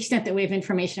 and to the extent that we have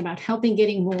information about helping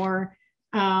getting more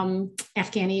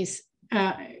Afghanis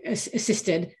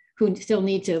assisted who still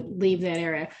need to leave that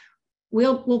area.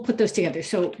 We'll put those together.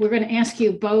 So we're going to ask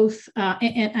you both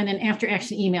in an after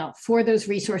action email for those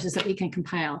resources that we can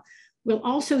compile. We'll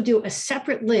also do a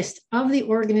separate list of the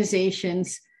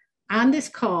organizations on this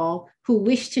call who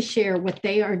wish to share what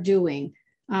they are doing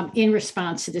in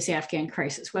response to this Afghan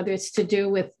crisis, whether it's to do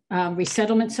with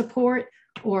resettlement support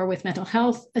or with mental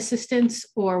health assistance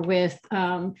or with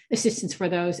assistance for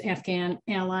those Afghan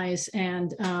allies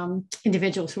and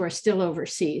individuals who are still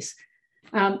overseas.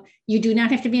 You do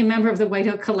not have to be a member of the White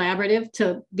Oak Collaborative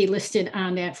to be listed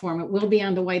on that form. It will be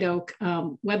on the White Oak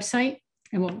website,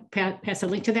 and we'll pass a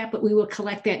link to that, but we will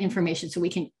collect that information so we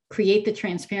can create the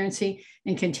transparency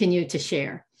and continue to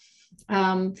share.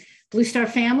 Blue Star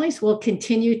families will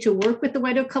continue to work with the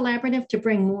White Oak Collaborative to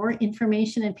bring more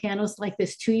information and panels like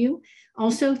this to you.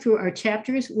 Also, through our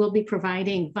chapters, we'll be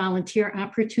providing volunteer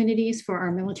opportunities for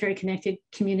our military connected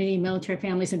community, military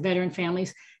families and veteran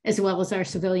families, as well as our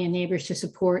civilian neighbors to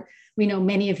support. We know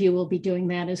many of you will be doing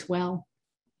that as well.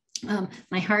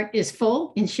 My heart is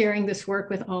full in sharing this work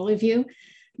with all of you.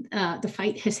 The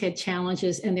fight has had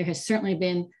challenges and there has certainly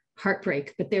been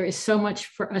heartbreak, but there is so much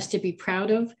for us to be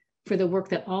proud of for the work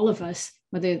that all of us,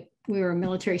 whether we were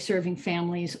military serving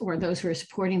families or those who are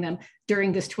supporting them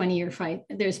during this 20-year fight,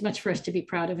 there's much for us to be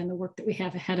proud of in the work that we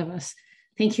have ahead of us.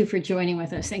 Thank you for joining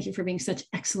with us. Thank you for being such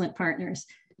excellent partners.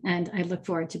 And I look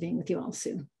forward to being with you all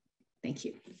soon. Thank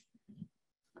you.